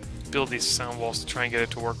to rebuild these sound walls to try and get it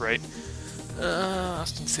to work right.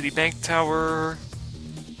 Austin City Bank Tower.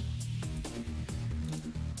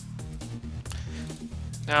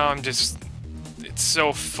 Now I'm just... It's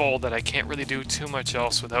so full that I can't really do too much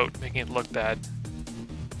else without making it look bad.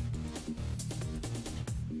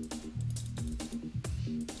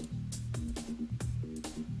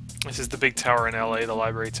 This is the big tower in LA, the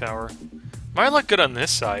library tower. Might look good on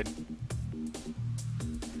this side.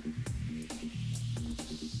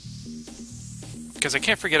 Because I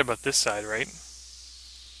can't forget about this side, right?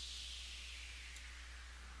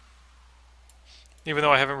 Even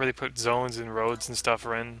though I haven't really put zones and roads and stuff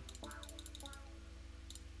in.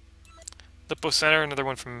 Lippo Center, another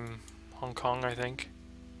one from Hong Kong, I think.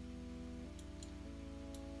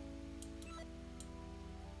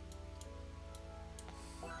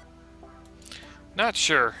 Not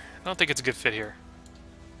sure. I don't think it's a good fit here.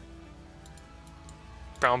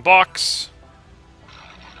 Brown box.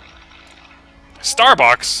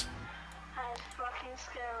 Starbucks? That's fucking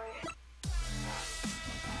scary.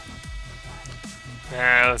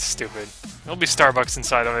 Nah, that's stupid. There'll be Starbucks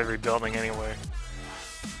inside of every building anyway.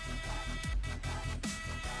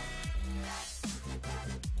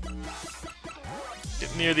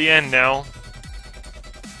 Getting near the end now.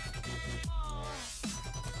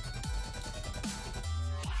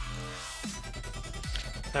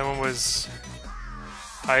 That one was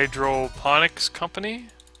Hydroponics Company.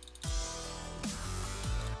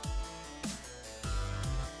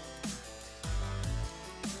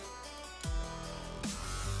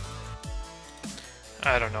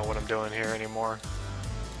 I don't know what I'm doing here anymore.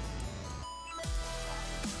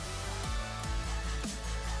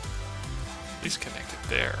 At least connect it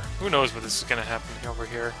there. Who knows what this is going to happen over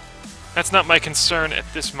here. That's not my concern at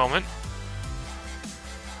this moment.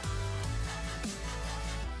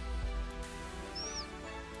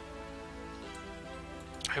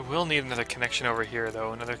 I will need another connection over here,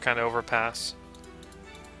 though. Another kind of overpass.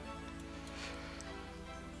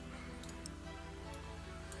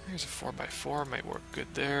 Here's a 4x4, might work good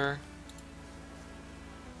there.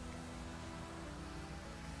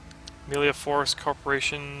 Amelia Forest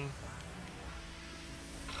Corporation.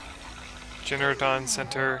 Generodon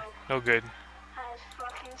Center, no good.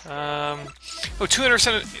 Oh, two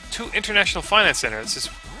International Finance Center. This is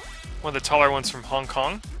one of the taller ones from Hong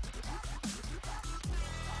Kong.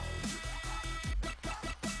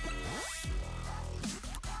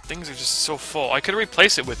 things are just so full. I could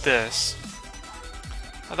replace it with this.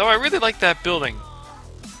 Although I really like that building.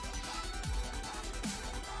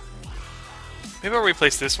 Maybe I'll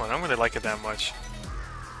replace this one. I don't really like it that much.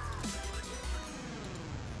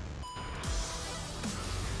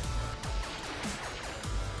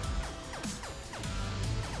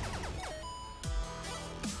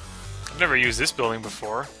 I've never used this building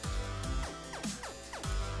before.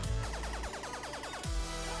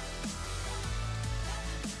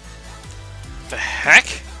 The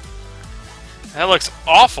heck? That looks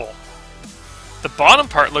awful. The bottom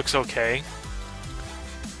part looks okay.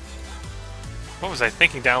 What was I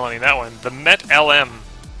thinking downloading that one? The Met LM.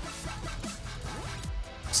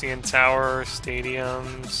 CN Tower,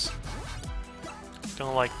 stadiums.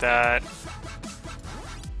 Don't like that.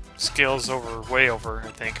 Scales over, way over,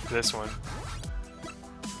 I think, for this one.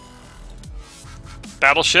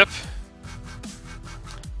 Battleship.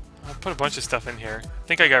 I'll put a bunch of stuff in here. I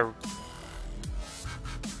think I got...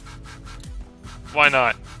 Why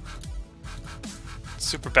not?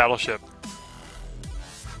 Super Battleship.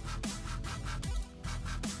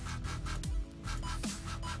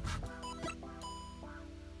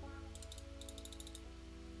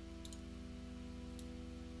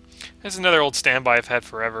 This is another old standby I've had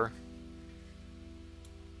forever.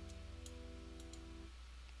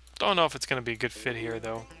 Don't know if it's going to be a good fit here,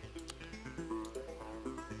 though.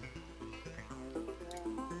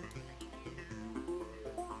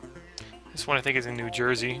 This one I think is in New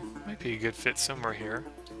Jersey. Might be a good fit somewhere here.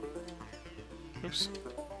 Oops.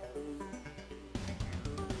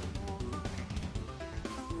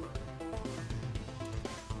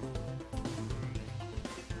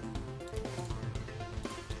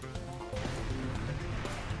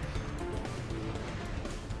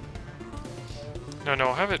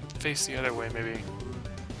 No, have it face the other way, maybe.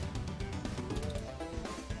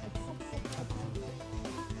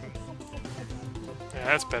 Yeah,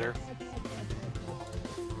 that's better.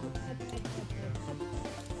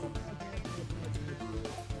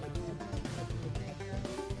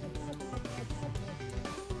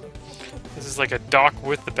 This is like a dock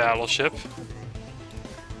with the battleship.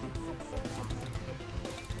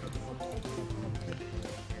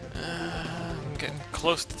 I'm getting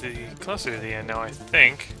closer to the end now, I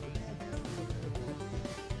think.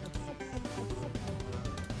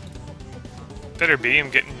 Better be. I'm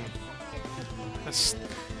getting this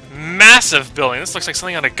massive building. This looks like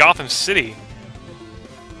something out of Gotham City.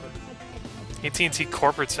 AT&T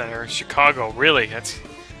Corporate Center, Chicago. Really? That's...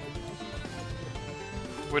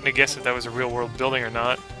 Wouldn't have guessed if that was a real-world building or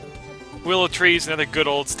not. Willow Trees, another good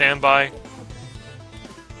old standby.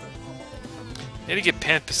 Need to get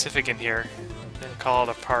Pan Pacific in here, then call it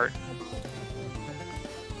apart.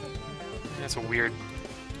 That's a weird.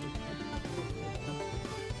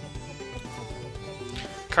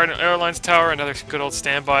 Cardinal Airlines Tower, another good old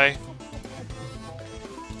standby.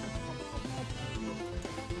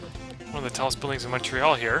 One of the tallest buildings in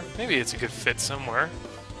Montreal here. Maybe it's a good fit somewhere.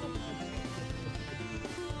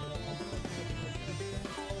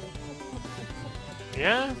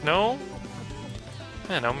 Yeah? No?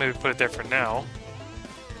 I don't know, maybe put it there for now.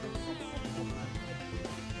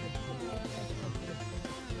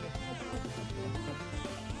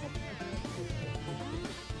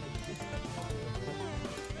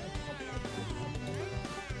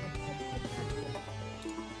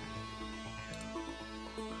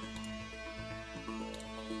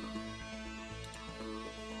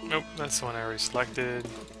 Nope, that's the one I already selected.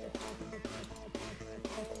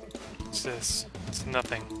 What's this? It's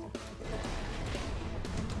nothing.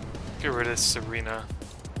 Get rid of this arena.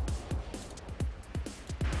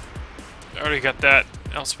 I already got that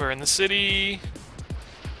elsewhere in the city.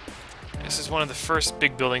 This is one of the first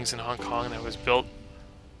big buildings in Hong Kong that was built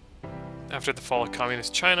after the fall of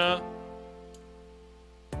Communist China.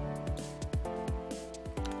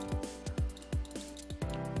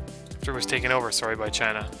 After it was taken over, sorry, by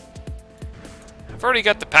China. I've already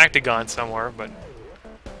got the Pactagon somewhere, but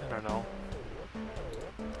I don't know.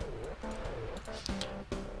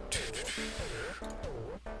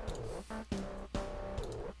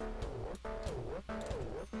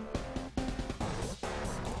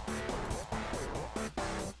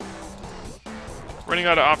 Running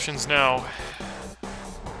out of options now.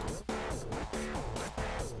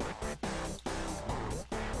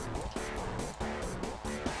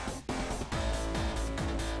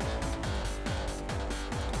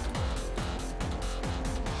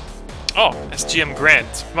 Oh, SGM Grand.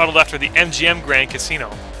 It's modeled after the MGM Grand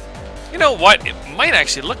Casino. You know what? It might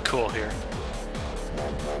actually look cool here.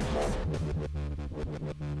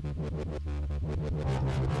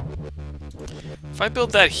 If I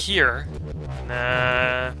build that here, and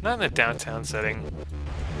Nah, not in the downtown setting.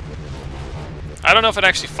 I don't know if it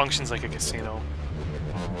actually functions like a casino.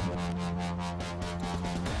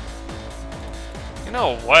 You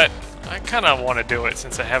know what? I kind of want to do it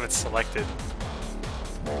since I have it selected.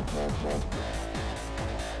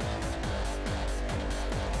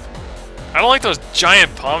 I don't like those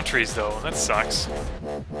giant palm trees though, that sucks.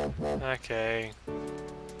 Okay.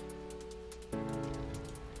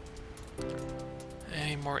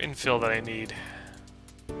 Any more infill that I need?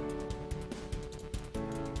 The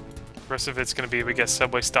rest of it's gonna be, we get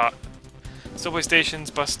subway stations,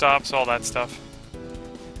 bus stops, all that stuff.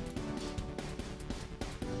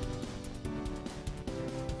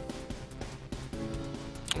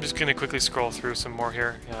 I'm just gonna quickly scroll through some more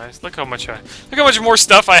here. Yeah, look how much more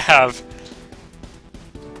stuff I have.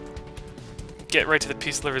 Get right to the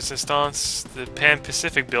Piece de la Resistance, the Pan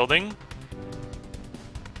Pacific building.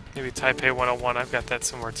 Maybe Taipei 101. I've got that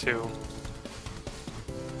somewhere too.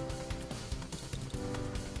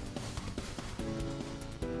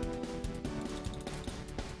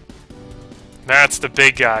 That's the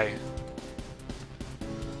big guy.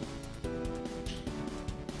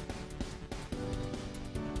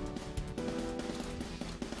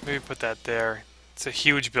 Maybe put that there. It's a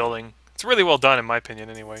huge building. It's really well done in my opinion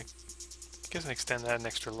anyway. I guess I extend that an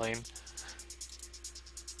extra lane.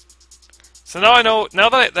 So now I know, now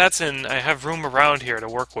that that's in, I have room around here to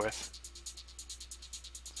work with.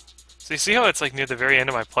 So you see how it's like near the very end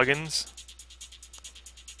of my plugins?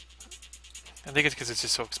 I think it's because it's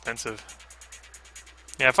just so expensive.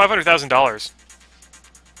 Yeah, $500,000.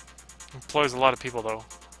 Employs a lot of people though.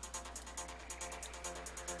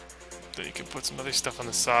 Then you can put some other stuff on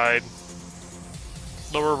the side.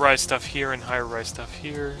 Lower rise stuff here and higher rise stuff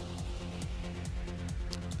here.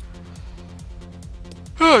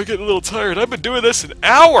 Oh, I'm getting a little tired. I've been doing this an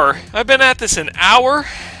hour! I've been at this an hour!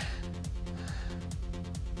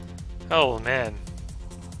 Oh, man.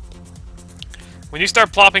 When you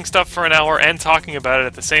start plopping stuff for an hour and talking about it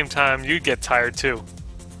at the same time, you'd get tired too.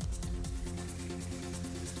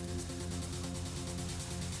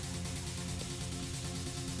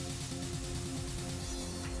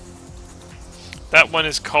 That one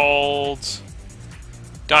is called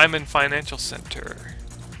Diamond Financial Center.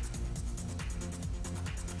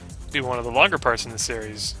 Be one of the longer parts in the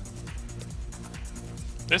series.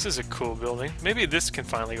 This is a cool building. Maybe this can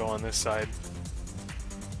finally go on this side.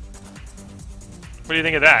 What do you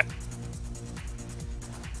think of that?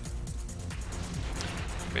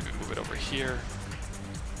 Maybe move it over here.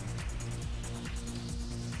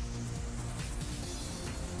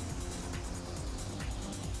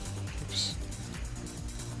 Oops.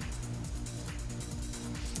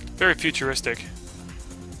 Very futuristic.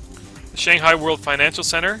 The Shanghai World Financial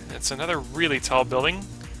Center. It's another really tall building.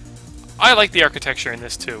 I like the architecture in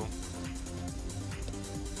this too.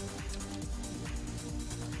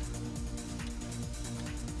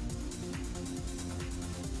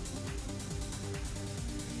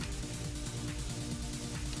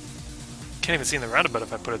 Can't even see in the roundabout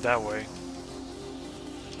if I put it that way.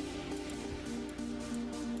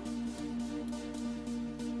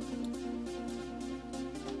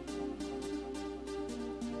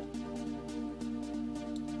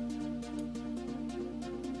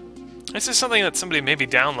 This is something that somebody maybe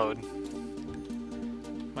download.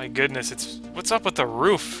 My goodness, it's... What's up with the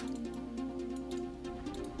roof?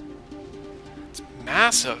 It's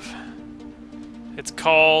massive. It's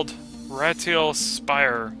called Ratial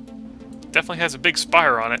Spire. Definitely has a big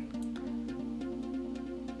spire on it.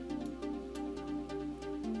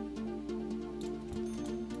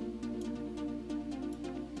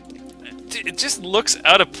 It just looks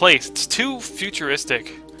out of place. It's too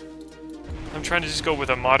futuristic. I'm trying to just go with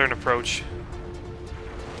a modern approach.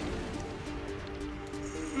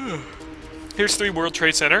 Here's 3 World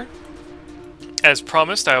Trade Center. As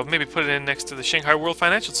promised, I'll maybe put it in next to the Shanghai World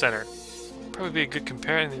Financial Center. Probably be a good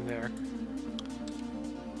companion there.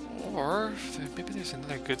 Or maybe there's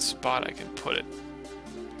another good spot I can put it.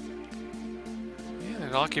 Yeah,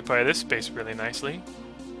 it'll occupy this space really nicely.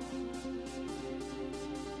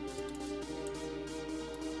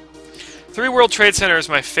 Three World Trade Center is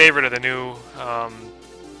my favorite of the new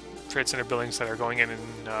Trade Center buildings that are going in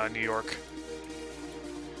New York.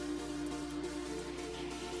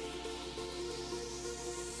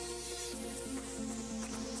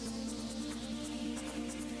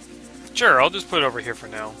 Sure, I'll just put it over here for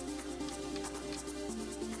now.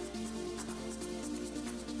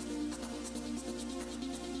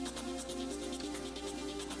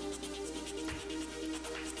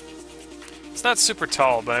 It's not super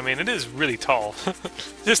tall, but I mean, it is really tall.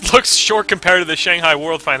 This looks short compared to the Shanghai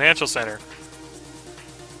World Financial Center.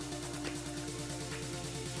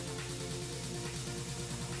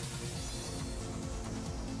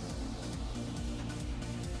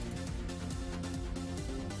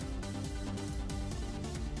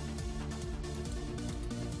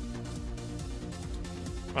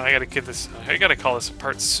 Well, I gotta get this. I gotta call this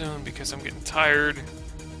apart soon because I'm getting tired.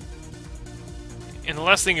 And the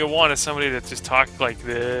last thing you want is somebody that just talks like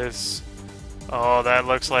this. Oh, that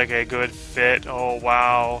looks like a good fit. Oh,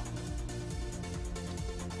 wow.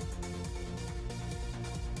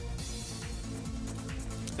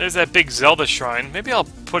 There's that big Zelda shrine. Maybe I'll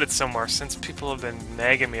put it somewhere since people have been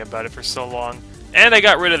nagging me about it for so long. And I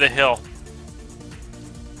got rid of the hill.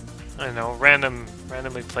 I don't know,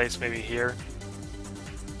 randomly placed maybe here.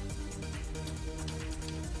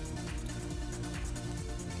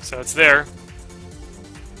 So it's there.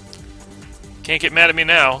 Can't get mad at me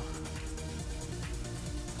now.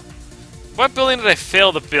 What building did I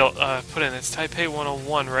fail to build? Put in? It's Taipei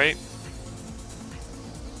 101, right?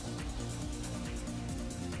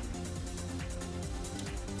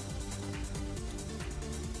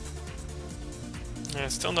 Yeah,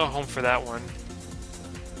 still no home for that one.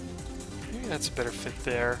 Maybe that's a better fit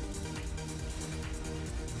there.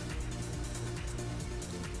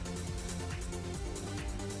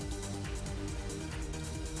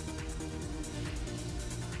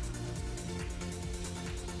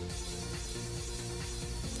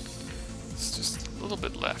 It's just a little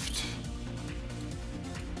bit left.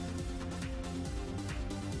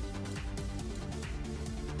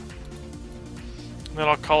 And then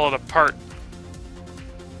I'll call it apart.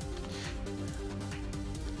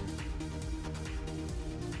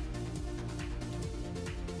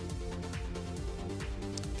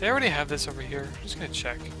 They already have this over here. I'm just gonna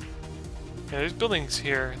check. Yeah, there's buildings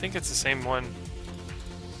here. I think it's the same one.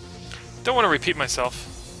 Don't want to repeat myself.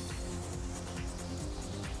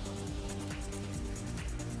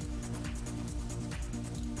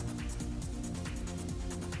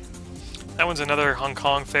 That one's another Hong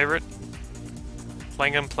Kong favorite.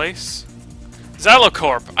 Langham Place.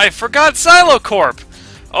 Xylocorp! I forgot Xylocorp!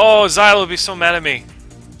 Oh, Xylo would be so mad at me.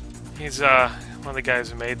 He's one of the guys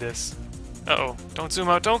who made this. Uh-oh. Don't zoom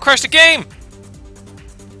out. Don't crash the game!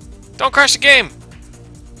 Don't crash the game!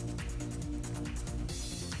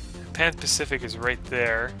 Pan Pacific is right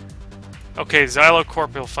there. Okay,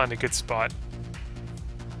 Xylocorp will find a good spot.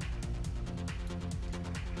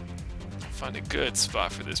 Find a good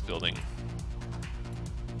spot for this building.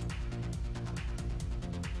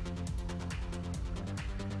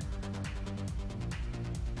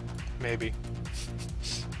 Maybe.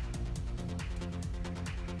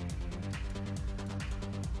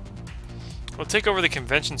 We'll take over the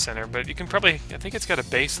convention center, but you can probably... I think it's got a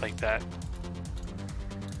base like that.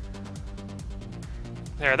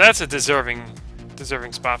 There, that's a deserving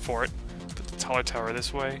spot for it. Put the taller tower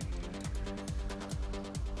this way.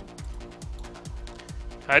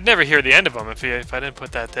 I'd never hear the end of them if I didn't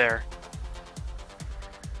put that there.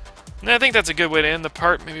 And I think that's a good way to end the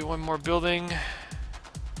part. Maybe one more building.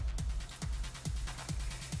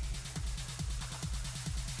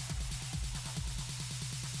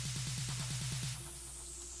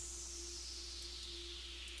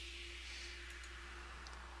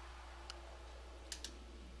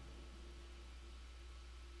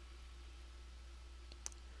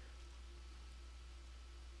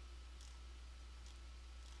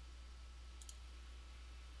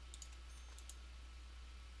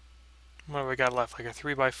 What have we got left? Like a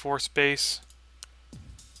 3x4 space.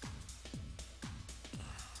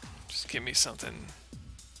 Just give me something.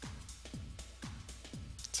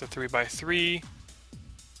 It's a 3x3.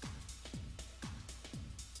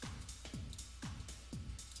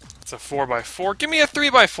 It's a 4x4. Give me a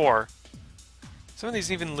 3x4! Some of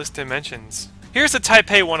these even list dimensions. Here's the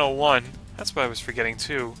Taipei 101. That's what I was forgetting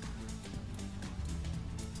too.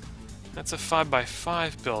 That's a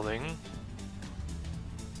 5x5 building.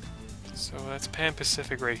 So that's Pan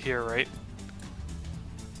Pacific right here, right?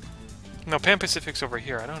 No, Pan Pacific's over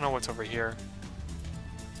here. I don't know what's over here.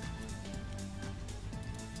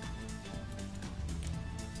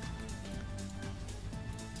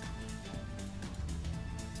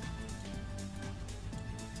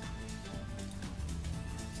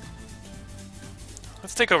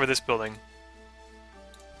 Let's take over this building.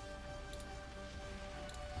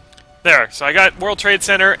 There, so I got World Trade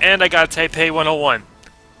Center and I got Taipei 101.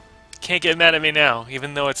 Can't get mad at me now,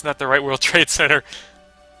 even though it's not the right World Trade Center.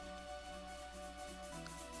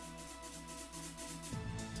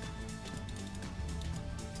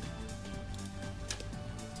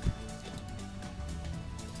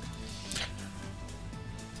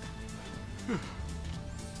 So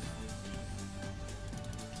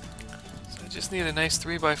I just need a nice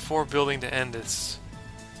 3x4 building to end this.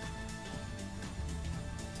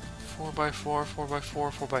 4x4,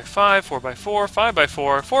 4x4, 4x5, 4x4,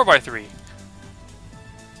 5x4, 4x3.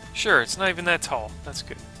 Sure, it's not even that tall. That's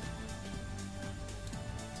good.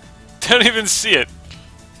 Don't even see it.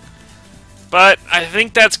 But I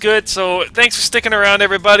think that's good, so thanks for sticking around,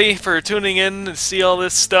 everybody, for tuning in to see all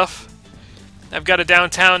this stuff. I've got a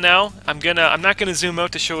downtown now. I'm not gonna zoom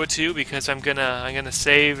out to show it to you because I'm gonna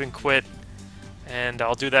save and quit, and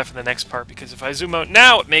I'll do that for the next part because if I zoom out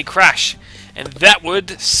now, it may crash, and that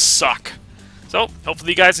would suck. So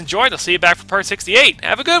hopefully you guys enjoyed. I'll see you back for part 68.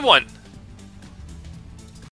 Have a good one.